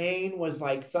 The pain was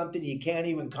like something you can't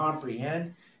even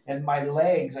comprehend. And my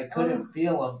legs, I couldn't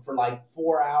feel them for like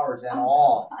 4 hours at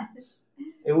all. Gosh.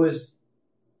 It was,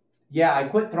 yeah, I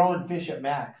quit throwing fish at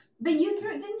Max. But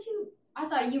didn't you? I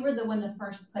thought you were the one that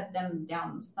first put them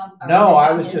down. No,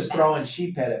 I was just throwing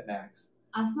sheephead at Max.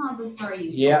 That's not the story you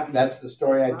told. Yeah, that's the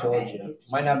story I told you.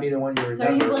 Might not be the one you remember.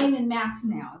 So are you blaming Max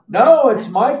now? No, it's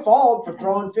my fault for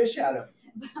throwing fish at him.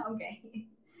 Okay.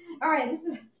 All right,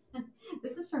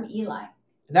 this is from Eli.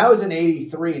 And that was in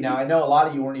 83. Now, I know a lot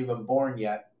of you weren't even born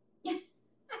yet.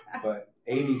 But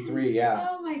 83, yeah.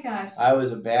 Oh, my gosh. I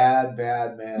was a bad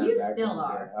man. You still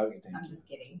are. Okay, thank you. I'm just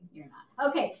kidding. You're not.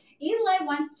 Okay. Eli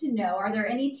wants to know, are there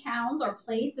any towns or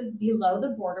places below the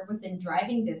border within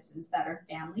driving distance that are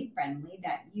family-friendly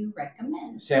that you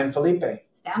recommend? San Felipe.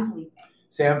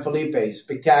 San Felipe,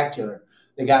 spectacular.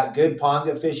 They got good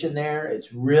ponga fishing there.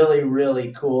 It's really,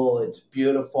 really cool. It's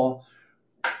beautiful.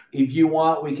 If you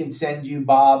want, we can send you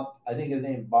Bob. I think his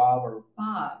name's Bob.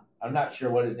 I'm not sure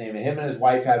what his name is. Him and his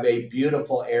wife have a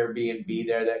beautiful Airbnb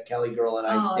there that Kelly Girl and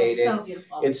I stayed in. It's so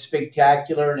beautiful. It's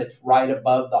spectacular, and it's right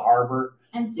above the harbor.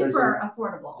 And super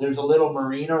affordable. There's a little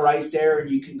marina right there, and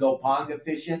you can go ponga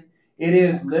fishing. It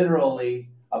is literally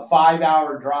a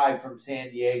 5-hour drive from San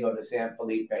Diego to San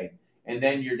Felipe. And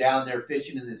then you're down there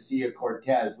fishing in the Sea of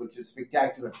Cortez, which is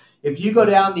spectacular. If you go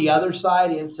down the other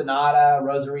side, Ensenada,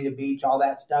 Rosarita Beach, all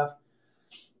that stuff,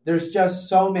 there's just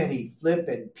so many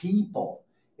flipping people.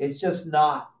 It's just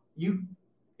not.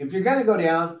 If you're going to go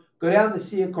down the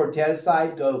Sea of Cortez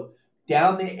side, go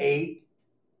down the 8,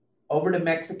 over to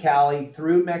Mexicali,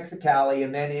 through Mexicali,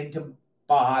 and then into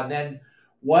Baja. And then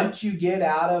once you get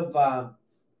out of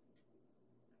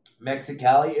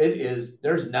Mexicali,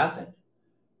 there's nothing.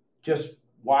 Just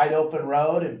wide open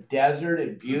road and desert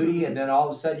and beauty. And then all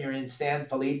of a sudden you're in San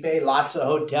Felipe. Lots of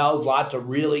hotels, lots of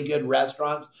really good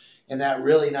restaurants, and that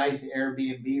really nice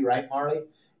Airbnb, right, Marley?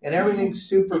 And everything's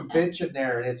super bitchin'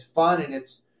 there, and it's fun, and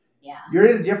you're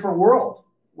in a different world.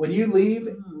 When you leave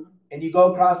and you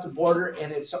go across the border,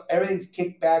 and everything's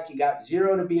kicked back, you got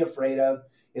zero to be afraid of.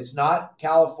 It's not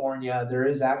California. There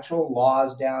is actual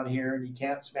laws down here, and you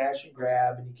can't smash and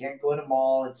grab, and you can't go in a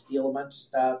mall and steal a bunch of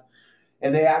stuff.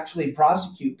 And they actually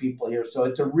prosecute people here. So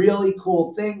it's a really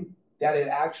cool thing that it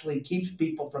actually keeps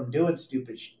people from doing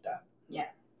stupid stuff. Yes.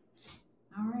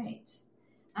 All right.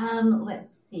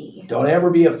 Let's see. Don't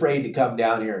ever be afraid to come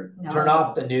down here. No. Turn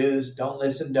off the news. Don't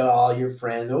listen to all your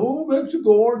friends. Oh,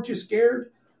 Mexico, aren't you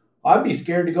scared? I'd be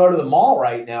scared to go to the mall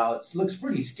right now. It looks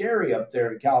pretty scary up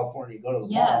there in California. Go to the mall.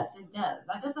 Yes, it does.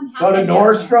 That doesn't happen. Go to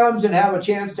Nordstrom's and have a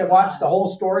chance to watch the whole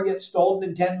store get stolen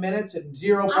in 10 minutes and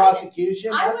zero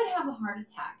prosecution. I would have a heart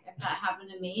attack if that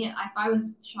happened to me. And if I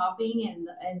was shopping in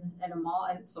a mall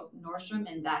and Nordstrom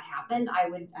and that happened, I'd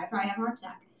probably have a heart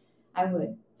attack. I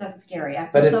would. That's scary.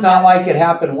 But it's not like it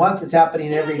happened once. It's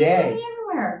happening every day. It's happening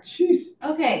everywhere. Jeez.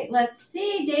 Okay, let's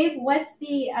see, Dave. What's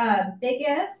the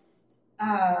biggest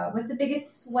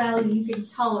swell you can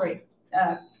tolerate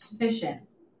to fish in?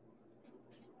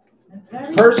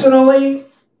 Personally,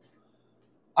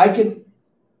 I don't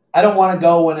want to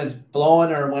go when it's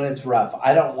blowing or when it's rough.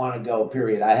 I don't want to go,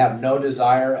 period. I have no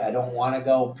desire. I don't want to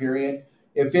go, period.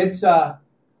 If it's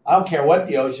I don't care what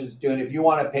the ocean's doing. If you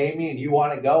want to pay me and you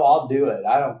want to go, I'll do it.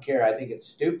 I don't care. I think it's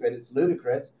stupid. It's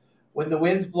ludicrous. When the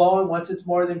wind's blowing, once it's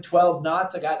more than 12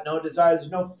 knots, I got no desire. There's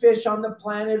no fish on the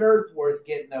planet Earth worth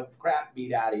getting the crap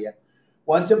beat out of you.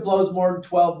 Once it blows more than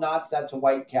 12 knots, that's a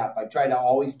white cap. I try to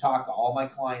always talk to all my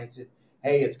clients that,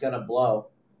 hey, it's going to blow.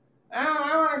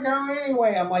 I want to go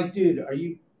anyway. I'm like, dude,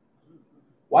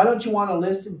 why don't you want to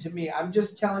listen to me? I'm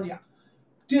just telling you,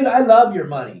 dude, I love your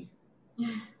money.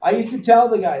 I used to tell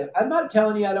the guy, I'm not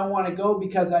telling you I don't want to go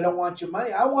because I don't want your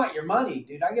money. I want your money,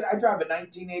 dude. I drive a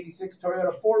 1986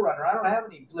 Toyota 4Runner. I don't have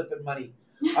any flipping money.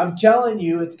 I'm telling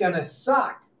you, it's going to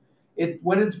suck.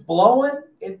 When it's blowing,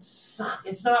 it sucks.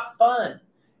 It's not fun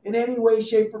in any way,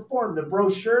 shape, or form. The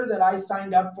brochure that I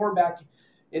signed up for back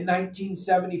in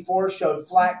 1974 showed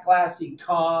flat, classy,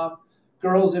 calm,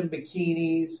 girls in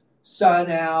bikinis,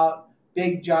 sun out,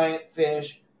 big, giant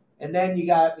fish. And then you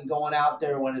got me going out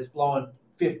there when it's blowing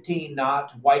 15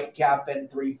 knots, white cap and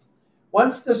 3.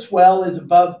 Once the swell is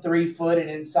above 3 foot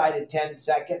and inside of 10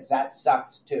 seconds, that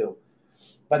sucks too.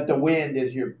 But the wind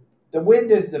is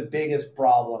the biggest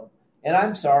problem. And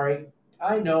I'm sorry.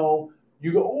 I know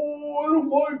you go, oh, I don't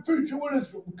mind fishing when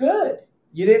it's good.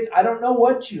 You didn't. I don't know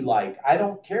what you like. I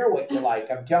don't care what you like.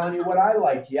 I'm telling you what I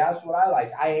like. You asked what I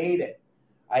like. I hate it.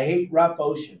 I hate rough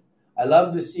ocean. I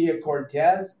love the Sea of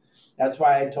Cortez. That's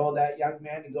why I told that young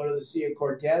man to go to the Sea of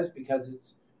Cortez, because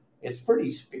it's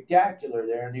pretty spectacular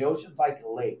there, and the ocean's like a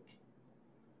lake.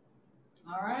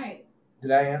 All right.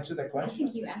 Did I answer that I question?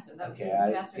 think you answered that. Okay, You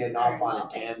I'm answered getting it off very on well.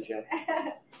 a tangent.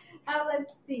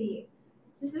 Let's see.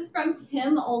 This is from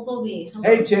Tim Ogilvy. Hello,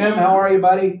 Hey, Tim, how are you,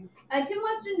 buddy? Tim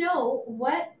wants to know,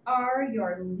 what are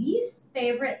your least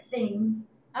favorite things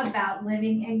about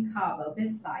living in Cabo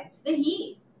besides the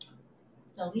heat?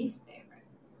 The least favorite.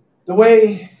 The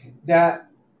way that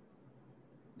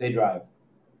they drive.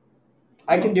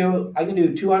 I can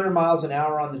do 200 miles an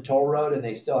hour on the toll road, and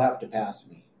they still have to pass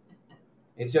me.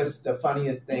 It's just the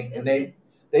funniest thing. And they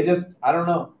just, I don't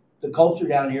know. The culture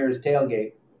down here is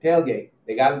tailgate.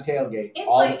 They got a tailgate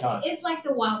the time. It's like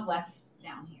the Wild West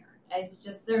down here. It's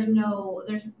just there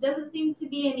doesn't seem to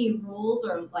be any rules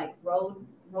or like road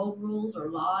rules or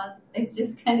laws. It's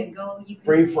just kind of go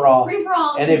free for all.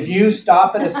 And if you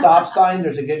stop at a stop sign,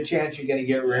 there's a good chance you're going to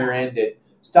get rear-ended.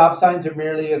 Stop signs are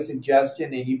merely a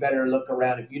suggestion, and you better look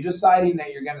around. If you're deciding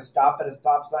that you're going to stop at a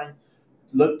stop sign,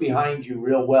 look behind you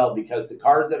real well, because the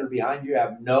cars that are behind you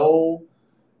have no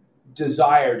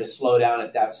desire to slow down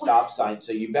at that stop sign.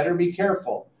 So you better be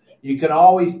careful. You can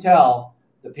always tell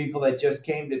the people that just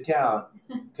came to town,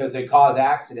 because they cause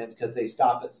accidents because they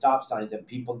stop at stop signs, and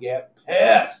people get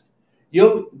pissed.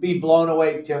 You'll be blown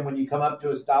away, Tim, when you come up to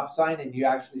a stop sign and you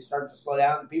actually start to slow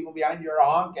down, and people behind you are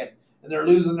honking and they're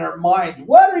losing their minds.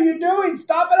 What are you doing?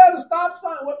 Stop it at a stop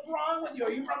sign. What's wrong with you?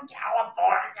 Are you from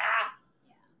California?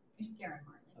 Yeah, you're scaring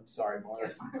Harley. I'm sorry,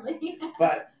 Mark. Harley.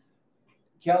 But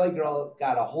Kelly Girl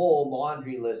got a whole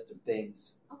laundry list of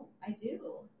things. Oh, I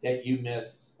do. That you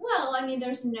miss. Well, I mean,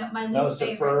 there's my no least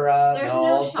favorite. Sephora, there's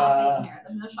no shopping here.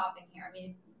 There's no shopping here. I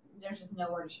mean, there's just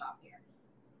nowhere to shop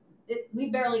here. We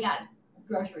barely got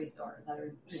grocery stores that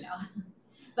are,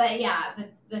 But yeah,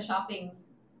 the shopping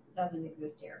doesn't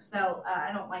exist here. So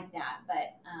I don't like that.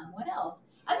 But what else?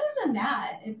 Other than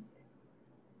that,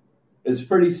 it's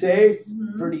pretty safe,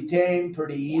 pretty tame,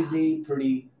 pretty easy,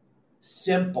 pretty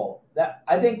simple. That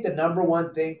I think the number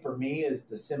one thing for me is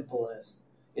the simplest.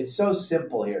 It's so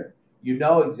simple here. You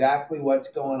know exactly what's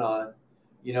going on.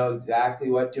 You know exactly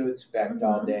what to expect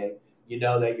all day. You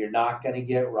know that you're not going to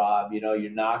get robbed. You know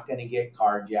you're not going to get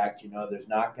carjacked. You know there's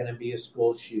not going to be a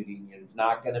school shooting. There's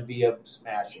not going to be a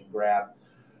smash and grab.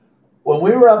 When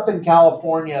we were up in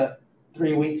California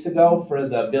 3 weeks ago for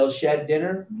the Bill Shedd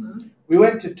dinner, we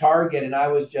went to Target, and I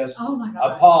was just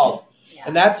appalled. Yeah,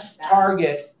 and that's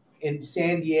Target in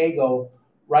San Diego,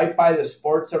 right by the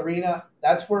sports arena.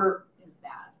 That's where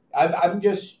I'm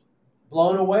just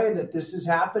blown away that this has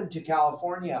happened to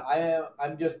California.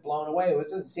 I'm just blown away. It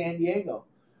was in San Diego.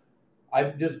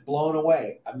 I'm just blown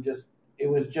away. It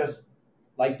was just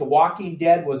like The Walking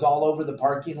Dead was all over the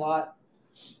parking lot.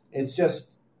 It's just,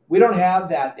 we don't have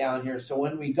that down here. So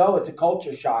when we go, it's a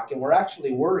culture shock, and we're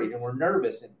actually worried and we're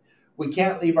nervous, and we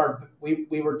can't leave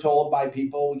we were told by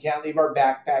people, we can't leave our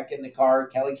backpack in the car.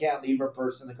 Kelly can't leave her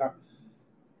purse in the car.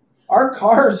 Our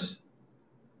cars,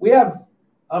 we have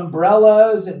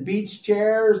umbrellas and beach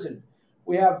chairs, and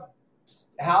we have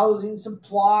housing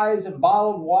supplies and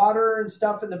bottled water and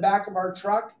stuff in the back of our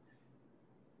truck.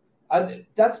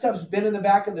 That stuff's been in the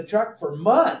back of the truck for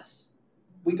months.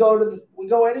 We go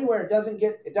anywhere.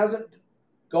 It doesn't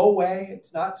go away.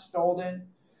 It's not stolen.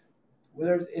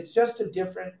 It's just a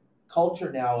different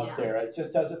culture now up there. It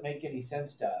just doesn't make any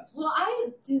sense to us. Well,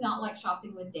 I do not like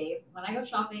shopping with Dave. When I go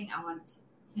shopping, I want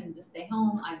him to stay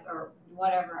home or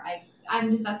whatever.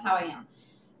 That's how I am.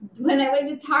 When I went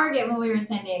to Target when we were in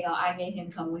San Diego, I made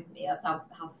him come with me. That's how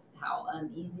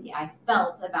uneasy I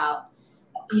felt about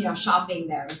shopping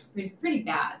there. It was pretty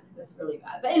bad. It was really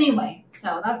bad. But anyway,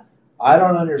 so that's. I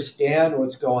don't understand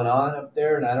what's going on up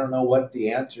there, and I don't know what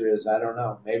the answer is. I don't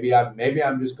know. Maybe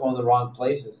I'm just going the wrong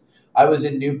places. I was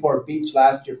in Newport Beach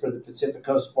last year for the Pacific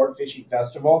Coast Sport Fishing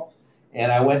Festival,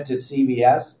 and I went to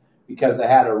CVS because I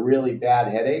had a really bad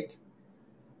headache.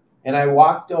 And I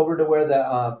walked over to where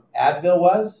the Advil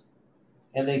was,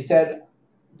 and they said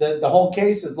the whole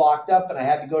case is locked up, and I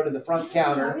had to go to the front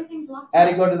counter. Everything's locked up. I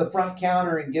had to go to the front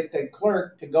counter and get the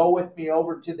clerk to go with me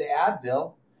over to the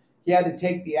Advil. He had to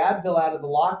take the Advil out of the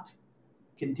locked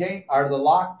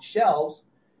shelves,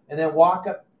 and then lock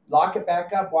it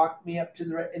back up, walk me up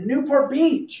to in Newport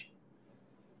Beach.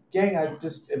 Gang,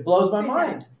 it blows my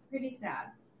mind. Pretty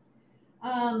sad.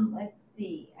 Let's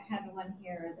see. I had one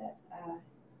here that.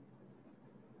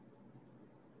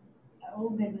 Oh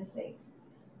goodness sakes!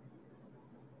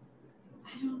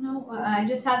 I don't know. I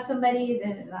just had somebody's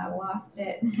and I lost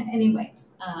it. Anyway,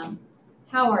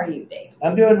 how are you, Dave?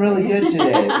 I'm doing really good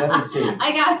today. Let me see.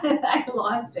 I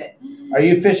lost it. Are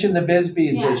you fishing the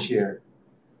Bisbees this year?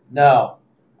 No.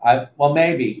 Well,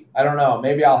 maybe. I don't know.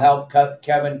 Maybe I'll help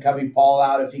Kevin Cubby Paul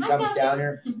out if he comes down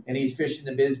here and he's fishing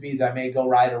the Bisbees. I may go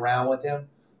ride around with him.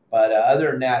 But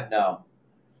other than that, no.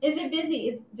 Is it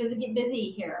busy? Does it get busy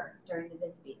here during the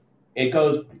Bisbees? It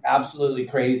goes absolutely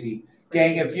crazy.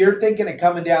 Gang, if you're thinking of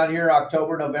coming down here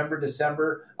October, November,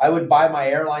 December, I would buy my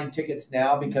airline tickets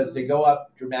now because they go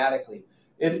up dramatically.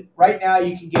 Right now,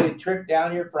 you can get a trip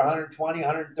down here for $120,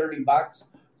 $130.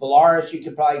 Valaris, you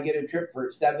could probably get a trip for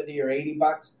 $70 or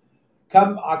 $80.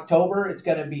 Come October, it's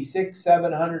going to be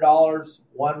 $600-$700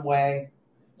 one way.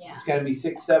 Yeah. It's going to be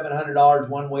 $600-$700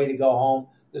 one way to go home.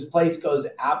 This place goes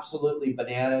absolutely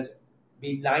bananas.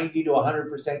 Be 90 to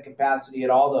 100% capacity at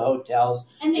all the hotels.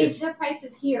 And the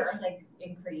prices here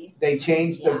increase. They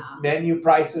change the menu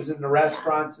prices in the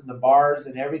restaurants and the bars,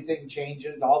 and everything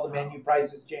changes. All the menu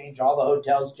prices change. All the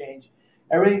hotels change.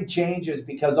 Everything changes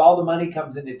because all the money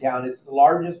comes into town. It's the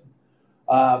largest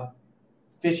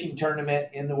fishing tournament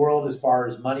in the world as far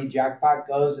as money jackpot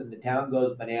goes, and the town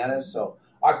goes bananas. So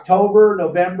October,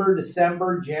 November,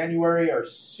 December, January are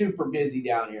super busy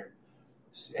down here.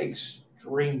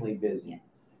 Extremely busy.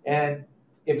 Yes. And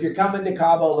if you're coming to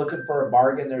Cabo looking for a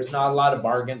bargain, there's not a lot of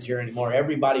bargains here anymore.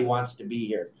 Everybody wants to be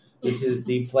here. This is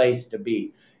the place to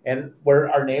be. And where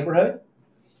our neighborhood,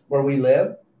 where we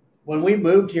live, when we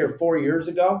moved here 4 years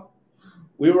ago,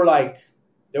 we were like,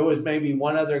 there was maybe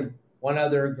one other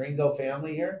gringo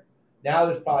family here. Now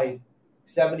there's probably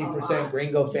 70%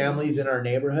 gringo families in our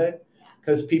neighborhood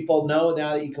because people know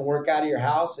now that you can work out of your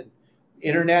house, and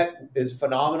internet is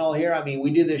phenomenal here. I mean,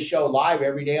 we do this show live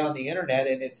every day on the internet,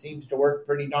 and it seems to work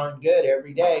pretty darn good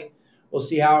every day. We'll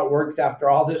see how it works after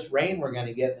all this rain we're going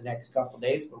to get in the next couple of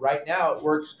days. But right now it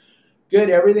works good.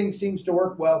 Everything seems to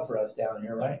work well for us down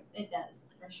here, right? Yes, it does.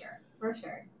 For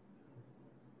sure.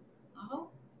 Oh.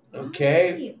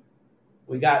 Okay.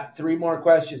 We got 3 more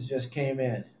questions just came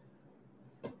in.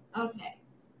 Okay.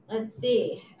 Let's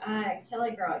see.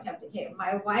 Kelly Girl at Captain K.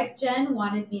 My wife Jen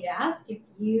wanted me to ask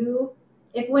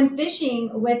if when fishing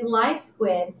with live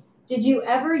squid, did you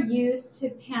ever use to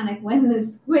panic when the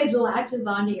squid latches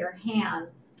onto your hand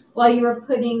while you were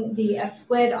putting the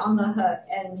squid on the hook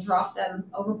and drop them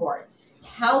overboard?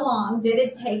 How long did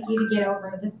it take you to get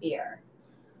over the fear?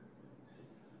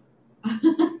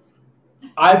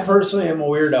 I personally am a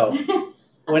weirdo.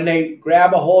 When they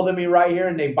grab a hold of me right here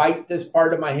and they bite this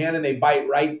part of my hand and they bite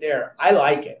right there, I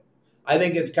like it. I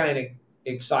think it's kind of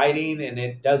exciting, and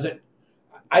it doesn't.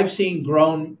 I've seen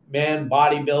grown men,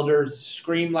 bodybuilders,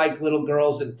 scream like little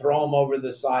girls and throw them over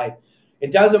the side.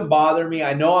 It doesn't bother me.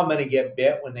 I know I'm going to get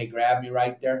bit when they grab me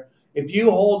right there. If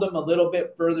you hold them a little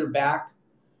bit further back,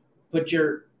 put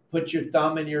your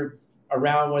thumb in your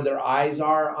around where their eyes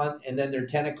are on, and then their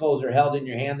tentacles are held in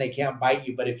your hand, they can't bite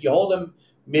you. But if you hold them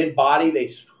mid-body,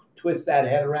 they twist that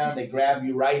head around, they grab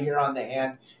you right here on the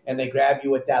hand, and they grab you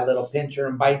with that little pincher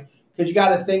and bite. Because you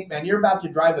got to think, man, you're about to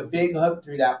drive a big hook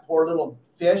through that poor little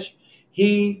fish.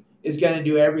 He is going to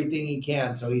do everything he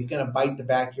can, so he's going to bite the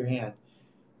back of your hand.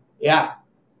 Yeah,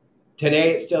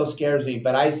 today it still scares me,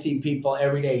 but I see people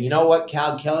every day. You know what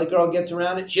Kelly Girl gets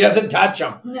around it? She doesn't touch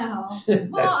them. No.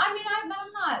 Well, I mean, I'm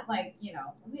not like, we don't,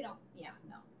 no.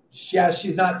 Yeah,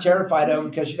 she's not terrified of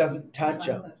them because she doesn't touch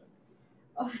them.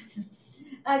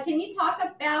 Can you talk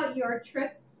about your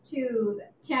trips to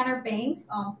Tanner Banks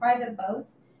on private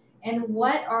boats, and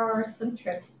what are some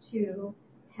trips to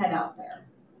head out there?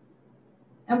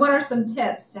 And what are some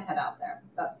tips to head out there?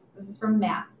 This is from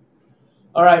Matt.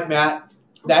 All right, Matt.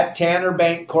 That Tanner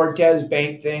Bank, Cortez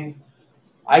Bank thing,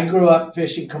 I grew up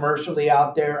fishing commercially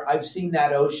out there. I've seen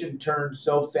that ocean turn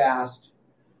so fast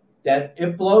that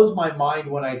it blows my mind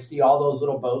when I see all those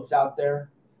little boats out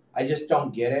there. I just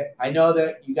don't get it. I know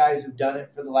that you guys have done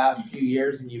it for the last few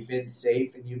years and you've been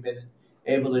safe and you've been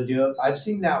able to do it. I've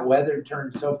seen that weather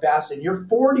turn so fast, and you're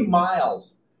 40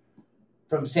 miles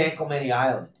from San Clemente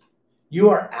Island. You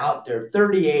are out there,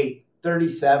 38,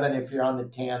 37 if you're on the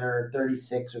Tanner,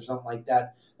 36 or something like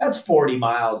that. That's 40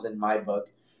 miles in my book.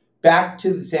 Back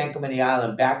to the San Clemente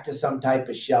Island, back to some type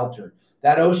of shelter.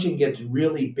 That ocean gets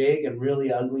really big and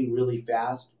really ugly really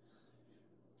fast.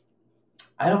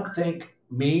 I don't think,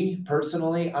 me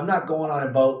personally, I'm not going on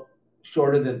a boat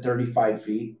shorter than 35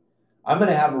 feet. I'm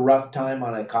going to have a rough time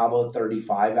on a Cabo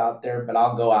 35 out there, but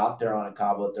I'll go out there on a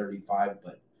Cabo 35.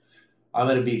 But I'm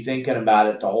going to be thinking about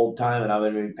it the whole time, and I'm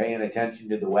going to be paying attention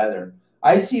to the weather.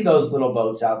 I see those little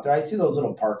boats out there. I see those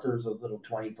little parkers, those little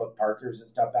 20-foot parkers and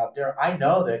stuff out there. I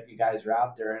know that you guys are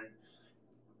out there, and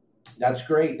That's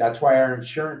great. That's why our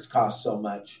insurance costs so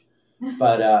much.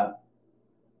 But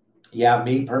yeah,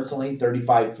 me personally,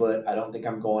 35 foot. I don't think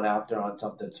I'm going out there on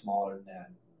something smaller than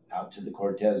that, out to the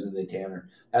Cortez or the Tanner.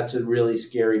 That's a really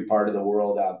scary part of the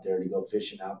world out there, to go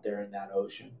fishing out there in that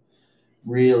ocean.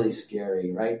 Really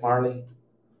scary, right, Marley?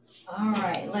 All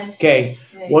right, let's Okay,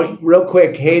 see. real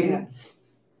quick, Hayden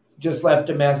just left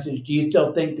a message. Do you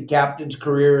still think the captain's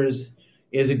career is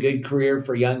a good career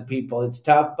for young people? It's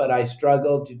tough, but I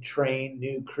struggle to train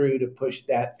new crew to push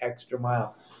that extra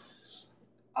mile.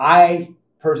 I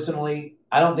personally,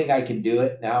 I don't think I can do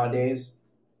it nowadays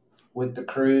with the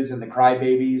crews and the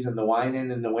crybabies and the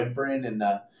whining and the whimpering and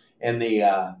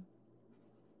the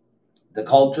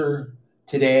culture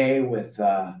today with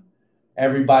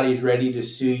everybody's ready to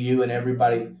sue you and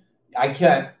everybody. I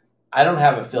don't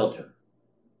have a filter,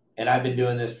 and I've been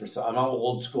doing this I'm an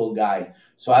old school guy,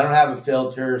 so I don't have a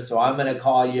filter. So I'm going to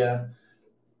call you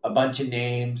a bunch of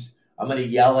names. I'm going to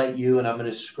yell at you and I'm going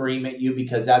to scream at you,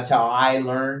 because that's how I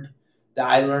learned.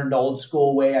 I learned the old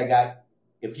school way.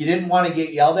 If you didn't want to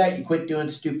get yelled at, you quit doing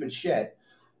stupid shit.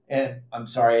 And I'm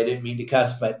sorry, I didn't mean to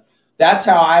cuss, but that's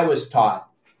how I was taught.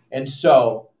 And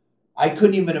so I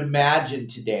couldn't even imagine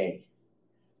today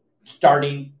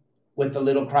starting with the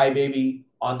little crybaby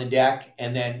on the deck,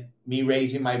 and then me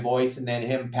raising my voice, and then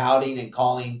him pouting and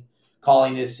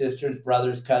calling his sister's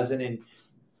brother's cousin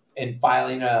and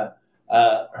filing a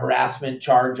harassment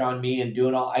charge on me and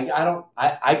doing all.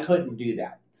 I couldn't do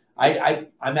that.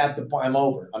 I'm at the point. I'm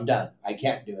over. I'm done. I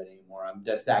can't do it anymore. I'm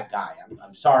just that guy.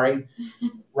 I'm sorry.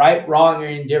 Right, wrong, or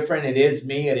indifferent. It is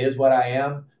me. It is what I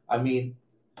am. I mean,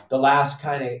 the last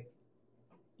kind of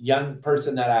young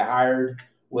person that I hired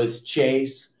was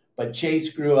Chase, but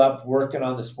Chase grew up working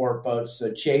on the sport boats.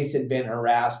 So Chase had been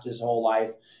harassed his whole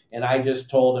life. And I just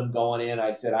told him going in,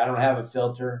 I said, I don't have a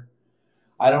filter.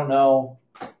 I don't know.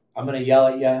 I'm going to yell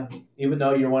at you, even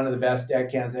though you're one of the best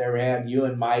deckhands I ever had. You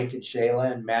and Mike and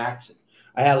Shayla and Max.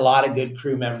 I had a lot of good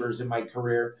crew members in my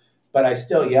career, but I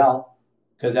still yell,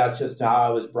 because that's just how I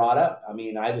was brought up. I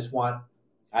mean, I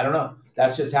don't know.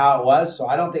 That's just how it was. So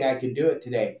I don't think I could do it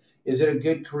today. Is it a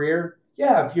good career?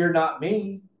 Yeah, if you're not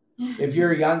me. If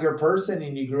you're a younger person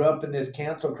and you grew up in this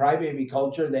cancel crybaby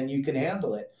culture, then you can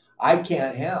handle it. I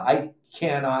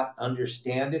cannot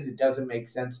understand it. It doesn't make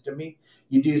sense to me.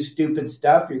 You do stupid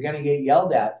stuff, you're going to get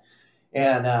yelled at.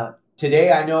 And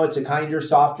today I know it's a kinder,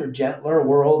 softer, gentler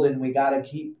world, and we got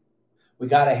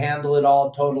to handle it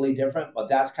all totally different. But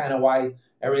that's kind of why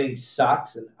everything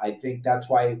sucks. And I think that's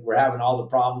why we're having all the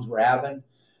problems we're having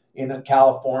in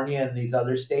California and these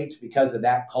other states, because of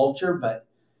that culture. But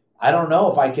I don't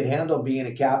know if I could handle being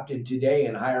a captain today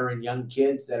and hiring young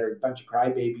kids that are a bunch of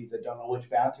crybabies that don't know which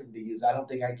bathroom to use. I don't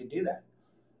think I could do that.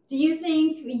 Do you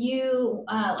think you,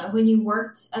 when you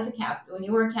worked as a captain, when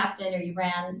you were a captain or you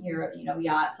ran your,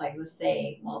 yachts, like let's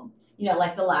say,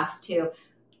 like the last two,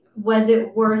 was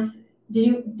it worth?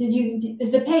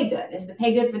 Is the pay good? Is the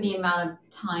pay good for the amount of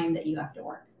time that you have to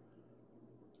work?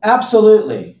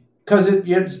 Absolutely, because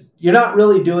you're not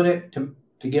really doing it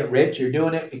to get rich. You're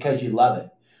doing it because you love it.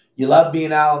 You love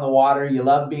being out on the water. You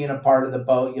love being a part of the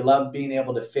boat. You love being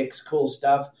able to fix cool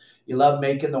stuff. You love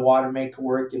making the water maker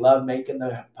work. You love making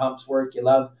the pumps work. You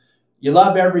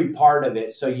love every part of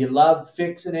it. So you love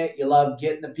fixing it. You love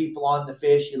getting the people on the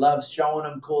fish. You love showing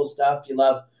them cool stuff. You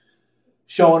love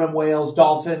showing them whales,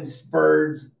 dolphins,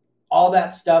 birds, all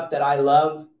that stuff that I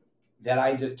love, that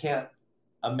I just can't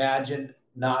imagine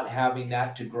not having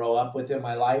that to grow up with in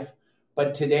my life.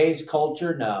 But today's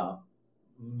culture, no.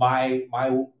 My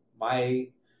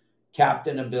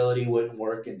captain ability wouldn't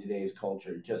work in today's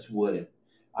culture. It just wouldn't.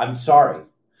 I'm sorry.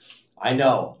 I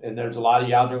know. And there's a lot of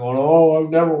you out there going, oh, I've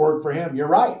never worked for him. You're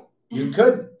right. You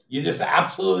couldn't. You just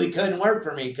absolutely couldn't work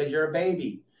for me because you're a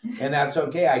baby. And that's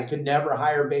okay. I could never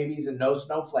hire babies and no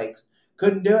snowflakes.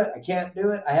 Couldn't do it. I can't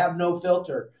do it. I have no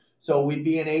filter. So we'd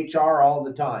be in HR all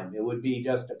the time. It would be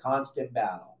just a constant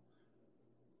battle.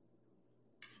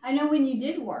 I know when you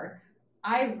did work,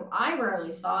 I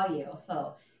rarely saw you.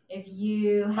 So if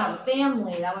you have a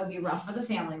family, that would be rough for the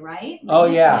family, right? Oh,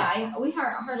 yeah. Yeah, we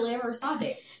hardly ever saw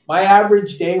Dave. My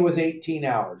average day was 18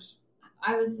 hours.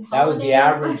 That was the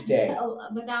average day.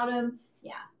 Without him,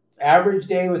 yeah. So. Average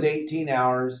day was 18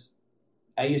 hours.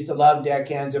 I used to love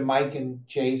deckhands, and Mike and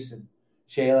Chase and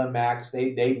Shayla and Max,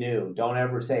 they knew. Don't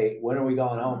ever say, when are we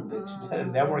going home?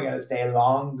 Then we're going to stay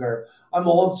longer. I'm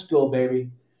old school,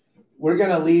 baby. We're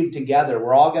going to leave together.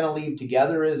 We're all going to leave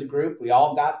together as a group. We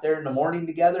all got there in the morning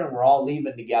together, and we're all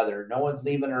leaving together. No one's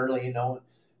leaving early.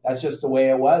 That's just the way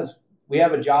it was. We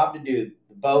have a job to do.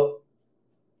 The boat,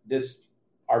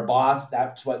 our boss,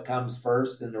 that's what comes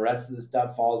first, and the rest of the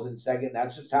stuff falls in second.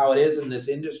 That's just how it is in this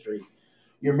industry.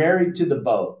 You're married to the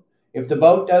boat. If the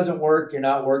boat doesn't work, you're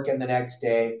not working the next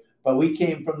day. But we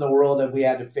came from the world and we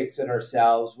had to fix it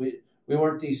ourselves. We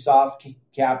weren't these soft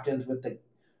captains with the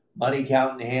money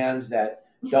counting hands that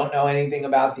don't know anything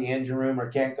about the engine room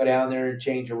or can't go down there and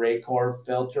change a Raycor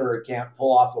filter or can't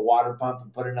pull off a water pump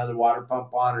and put another water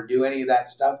pump on or do any of that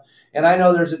stuff. And I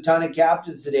know there's a ton of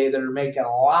captains today that are making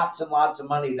lots and lots of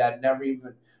money that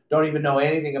don't even know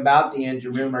anything about the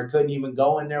engine room or couldn't even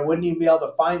go in there, wouldn't even be able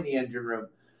to find the engine room.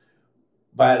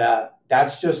 But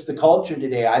that's just the culture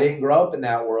today. I didn't grow up in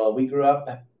that world. We grew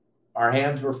up, our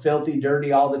hands were filthy,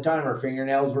 dirty all the time. Our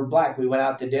fingernails were black. We went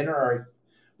out to dinner,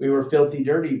 we were filthy,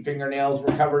 dirty. Fingernails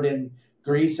were covered in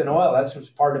grease and oil. That's what's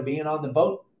part of being on the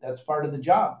boat. That's part of the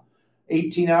job.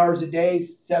 18 hours a day,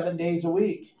 7 days a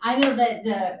week. I know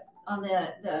that on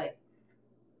the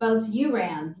boats you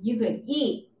ran, you could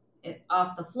eat it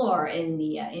off the floor in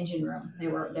the engine room. They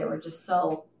were just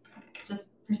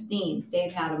pristine.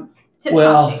 Dave had them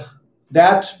tip-top shape.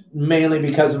 That's mainly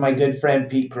because of my good friend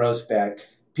Pete Grossbeck.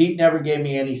 Pete never gave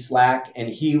me any slack,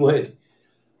 and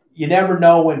you never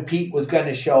know when Pete was going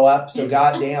to show up. So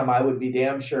goddamn, I would be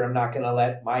damn sure I'm not going to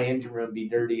let my engine room be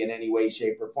dirty in any way,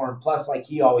 shape, or form. Plus, like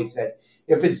he always said,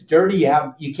 if it's dirty,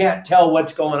 you can't tell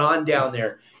what's going on down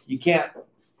there. If you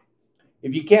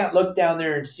can't look down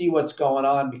there and see what's going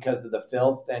on because of the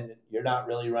filth, then you're not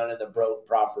really running the boat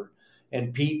proper.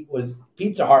 And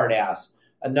Pete's a hard ass.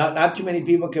 And not too many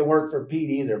people can work for Pete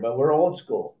either, but we're old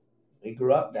school. We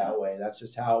grew up that way. That's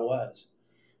just how it was.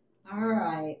 All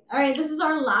right. This is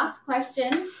our last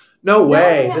question. No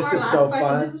way. This is so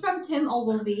fun. This is from Tim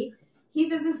Ogilvy. He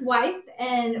says his wife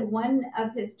and one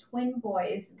of his twin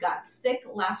boys got sick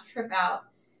last trip out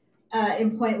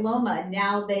in Point Loma.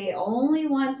 Now they only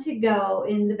want to go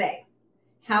in the bay.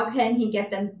 How can he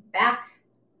get them back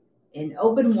in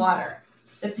open water?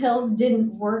 The pills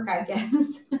didn't work, I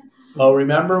guess. Well,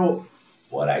 remember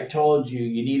what I told you.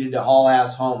 You needed to haul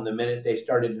ass home the minute they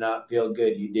started to not feel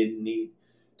good. You didn't need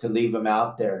to leave them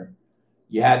out there.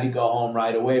 You had to go home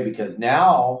right away because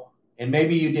now, and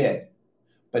maybe you did,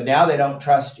 but now they don't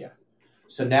trust you.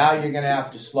 So now you're going to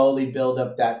have to slowly build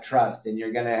up that trust, and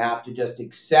you're going to have to just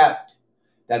accept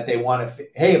that they want to.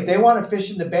 Hey, if they want to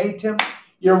fish in the bay, Tim,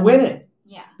 you're winning.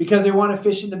 Yeah. Because they want to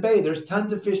fish in the bay. There's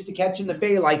tons of fish to catch in the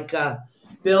bay. Like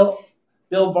Bill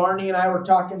Varney and I were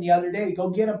talking the other day. Go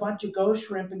get a bunch of ghost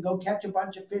shrimp and go catch a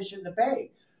bunch of fish in the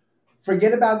bay.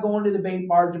 Forget about going to the bait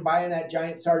barge and buying that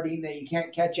giant sardine that you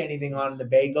can't catch anything on in the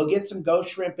bay. Go get some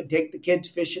ghost shrimp and take the kids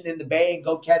fishing in the bay and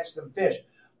go catch some fish.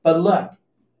 But look,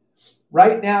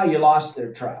 right now you lost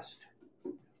their trust.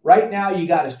 Right now you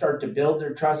got to start to build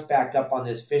their trust back up on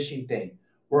this fishing thing.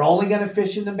 We're only going to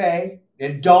fish in the bay,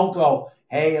 and don't go,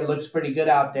 hey, it looks pretty good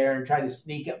out there, and try to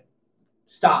sneak it.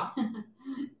 Stop.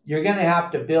 You're going to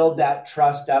have to build that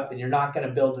trust up, and you're not going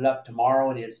to build it up tomorrow,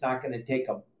 and it's not going to take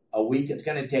a week. It's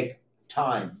going to take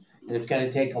time, and it's going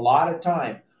to take a lot of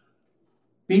time.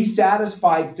 Be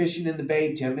satisfied fishing in the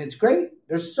bay, Tim. It's great.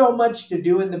 There's so much to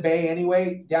do in the bay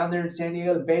anyway. Down there in San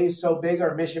Diego, the bay is so big,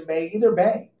 or Mission Bay, either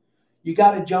bay. You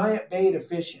got a giant bay to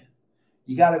fish in.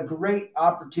 You got a great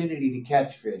opportunity to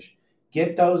catch fish.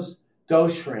 Get those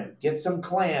ghost shrimp. Get some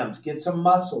clams. Get some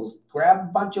mussels. Grab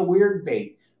a bunch of weird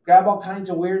bait. Grab all kinds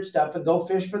of weird stuff and go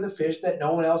fish for the fish that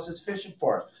no one else is fishing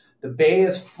for. The bay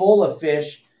is full of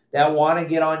fish that want to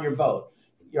get on your boat.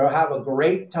 You'll have a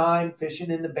great time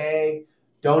fishing in the bay.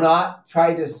 Do not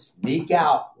try to sneak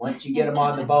out once you get them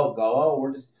on the boat.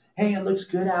 Go, hey, it looks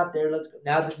good out there. Let's go.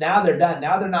 Now they're done.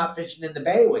 Now they're not fishing in the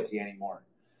bay with you anymore.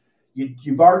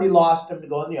 You've already lost them to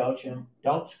go in the ocean.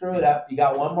 Don't screw it up. You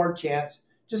got one more chance.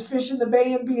 Just fish in the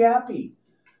bay and be happy.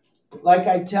 Like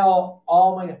I tell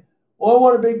all my, I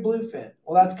want a big bluefin.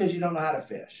 Well, that's because you don't know how to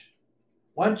fish.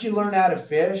 Once you learn how to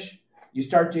fish, you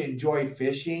start to enjoy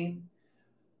fishing.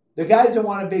 The guys that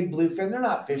want a big bluefin, they're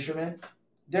not fishermen.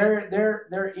 They're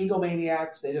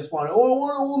egomaniacs. They just want to, I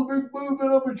want a big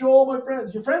bluefin up and show all my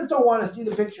friends. Your friends don't want to see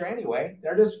the picture anyway.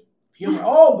 They're just humor.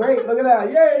 Oh, great, look at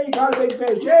that. Yay, you caught a big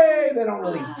fish. Yay.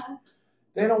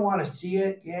 They don't want to see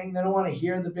it, gang. They don't want to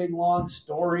hear the big, long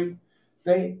story.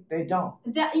 They don't.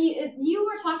 That you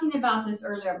were talking about this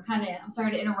earlier. I'm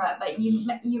sorry to interrupt, but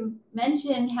you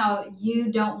mentioned how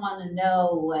you don't want to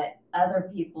know what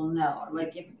other people know.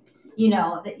 Like if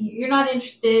that you're not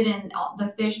interested in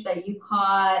the fish that you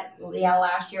caught,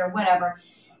 last year or whatever.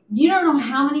 You don't know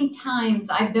how many times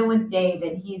I've been with Dave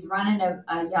and he's running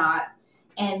a yacht,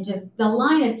 and just the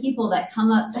line of people that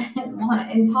come up and want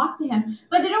and talk to him,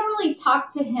 but they don't really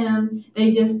talk to him.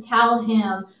 They just tell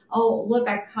him, oh, look,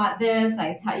 I caught this.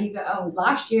 I caught you. Oh,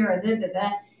 last year or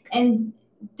da. And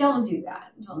don't do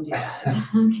that. Don't do that.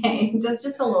 Okay. That's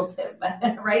just a little tip.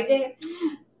 Right, Dave?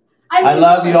 I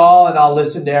love you all, and I'll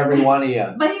listen to every one of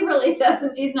you. But he really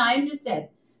doesn't. He's not interested.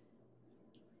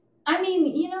 I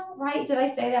mean, right? Did I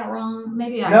say that wrong?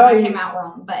 Maybe I came out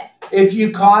wrong, but if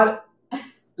you caught,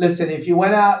 listen, if you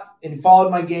went out and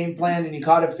followed my game plan and you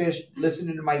caught a fish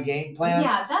listening to my game plan,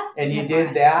 and you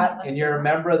did that, and you're a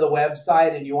member of the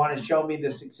website and you want to show me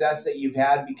the success that you've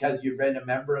had because you've been a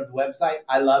member of the website,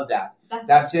 I love that.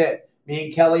 That's it. Me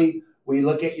and Kelly, we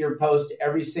look at your post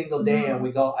every single day, and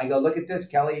I go, look at this,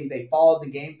 Kelly. They followed the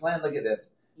game plan. Look at this.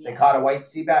 Yeah. They caught a white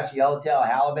sea bass, yellowtail, a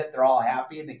halibut. They're all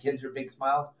happy, and the kids are big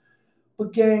smiles.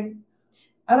 But gang,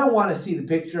 I don't want to see the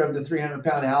picture of the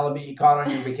 300-pound halibut you caught on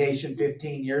your vacation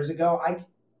 15 years ago.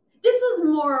 This was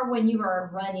more when you were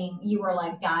running. You were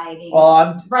like guiding.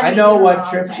 Well, I know what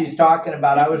trip she's talking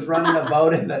about. I was running a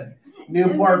boat in the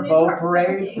Newport Boat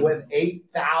Parade with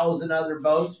 8,000 other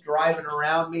boats driving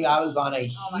around me. I was on a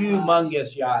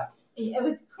humongous yacht. It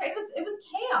was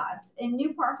chaos in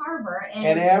Newport Harbor,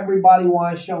 and everybody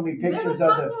wanted to show me pictures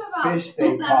of the fish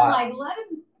they caught. I'm like, let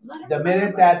him the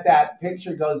minute that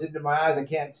picture goes into my eyes, I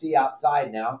can't see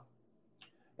outside now,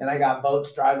 and I got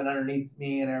boats driving underneath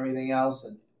me and everything else.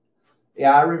 And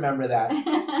yeah, I remember that.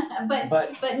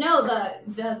 but no,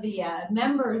 the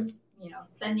members,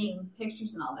 sending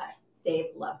pictures and all that. Dave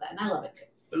loved that, and I love it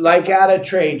too. Like at a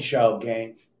trade show,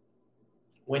 gang,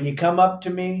 when you come up to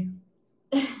me,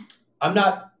 I'm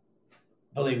not,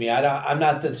 believe me, I'm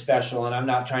not that special, and I'm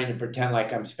not trying to pretend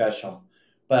like I'm special.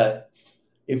 But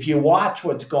if you watch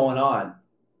what's going on,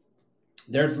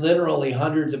 there's literally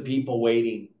hundreds of people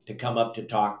waiting to come up to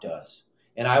talk to us.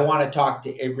 And I want to talk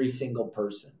to every single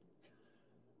person.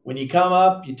 When you come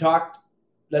up, you talk.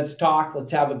 Let's talk.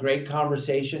 Let's have a great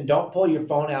conversation. Don't pull your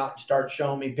phone out and start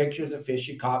showing me pictures of fish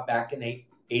you caught back in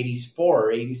 84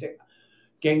 or 86.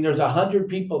 Gang, there's 100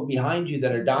 people behind you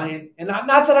that are dying. And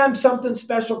not that I'm something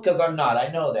special, because I'm not. I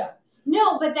know that.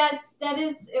 No, but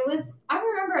it was, I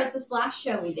remember at this last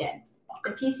show we did,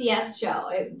 the PCS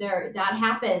show, that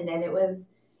happened, and it was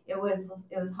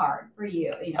hard for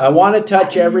you. I want to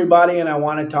touch everybody, and I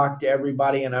want to talk to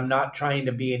everybody, and I'm not trying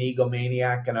to be an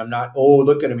egomaniac, and I'm not,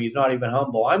 look at him, he's not even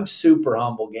humble. I'm super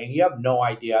humble, gang. You have no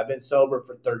idea. I've been sober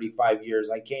for 35 years.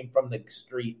 I came from the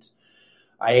streets.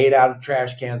 I ate out of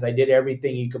trash cans. I did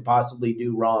everything you could possibly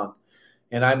do wrong.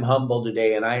 And I'm humble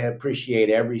today, and I appreciate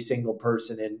every single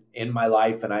person in my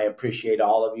life, and I appreciate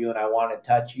all of you, and I want to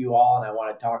touch you all, and I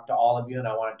want to talk to all of you, and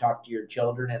I want to talk to your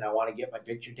children, and I want to get my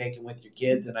picture taken with your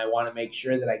kids, and I want to make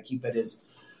sure that I keep it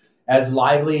as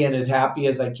lively and as happy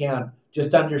as I can.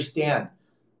 Just understand,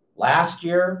 last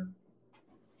year,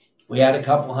 we had a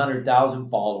couple 100,000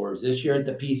 followers. This year at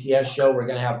the PCS show, we're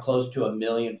going to have close to 1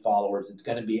 million followers. It's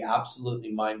going to be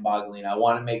absolutely mind-boggling. I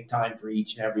want to make time for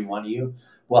each and every one of you.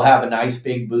 We'll have a nice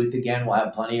big booth again. We'll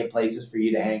have plenty of places for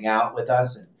you to hang out with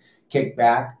us and kick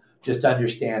back. Just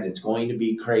understand, it's going to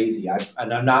be crazy.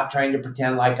 And I'm not trying to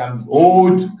pretend like I'm,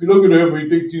 look at him. He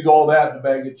thinks he's all that in a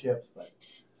bag of chips. But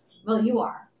well, you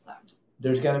are. So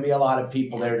there's going to be a lot of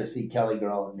people there to see Kelly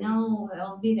Girl and me. No,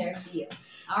 they'll be there to see you.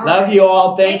 All Love right. you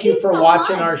all. Thank you for so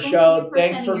watching much. our Thank show. for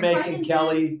Thanks for sending your making questions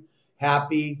Kelly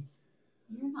happy.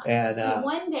 And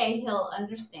one day he'll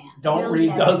understand. Don't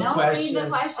read those questions. Read the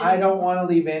questions. I don't want to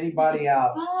leave anybody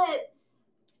out. But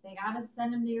they got to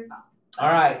send them to your phone. All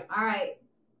right.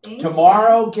 Thanks,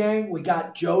 tomorrow, gang, we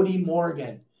got Jody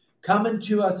Morgan coming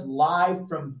to us live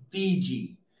from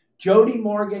Fiji. Jody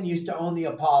Morgan used to own the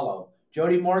Apollo.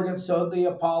 Jody Morgan sold the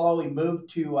Apollo. He moved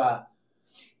to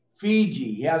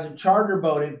Fiji. He has a charter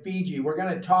boat in Fiji. We're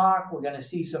going to talk. We're going to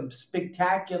see some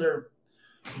spectacular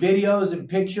videos and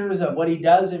pictures of what he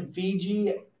does in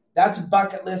Fiji. That's a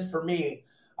bucket list for me.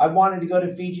 I've wanted to go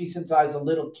to Fiji since I was a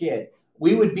little kid.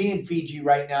 We would be in Fiji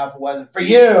right now if it wasn't for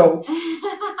you. You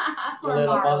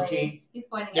little monkey. He's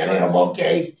pointing you at little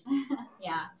monkey.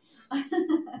 Yeah.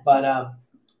 But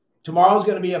tomorrow's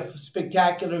going to be a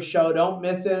spectacular show. Don't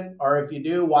miss it. Or if you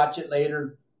do, watch it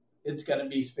later. It's going to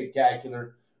be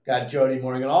spectacular. Got Jody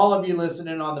Morgan. All of you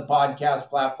listening on the podcast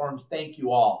platforms, thank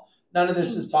you all. None of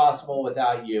this is possible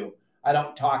without you. I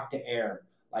don't talk to air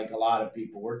like a lot of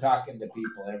people. We're talking to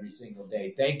people every single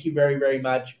day. Thank you very, very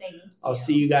much. Thank you. I'll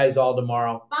see you guys all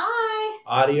tomorrow. Bye.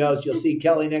 Adios. You'll see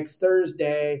Kelly next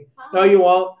Thursday. Bye. No, you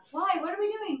won't. Why? What are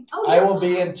we doing? Oh, I will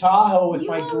be in Tahoe with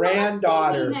my will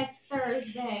granddaughter. not see me next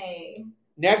Thursday.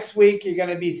 Next week, you're going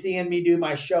to be seeing me do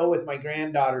my show with my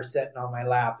granddaughter sitting on my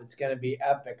lap. It's going to be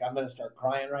epic. I'm going to start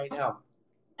crying right now.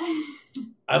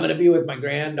 I'm going to be with my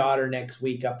granddaughter next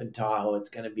week up in Tahoe. It's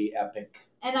going to be epic.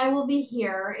 And I will be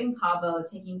here in Cabo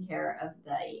taking care of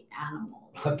the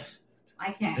animals.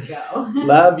 I can't go.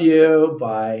 Love you.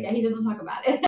 Bye. Yeah, he doesn't talk about it.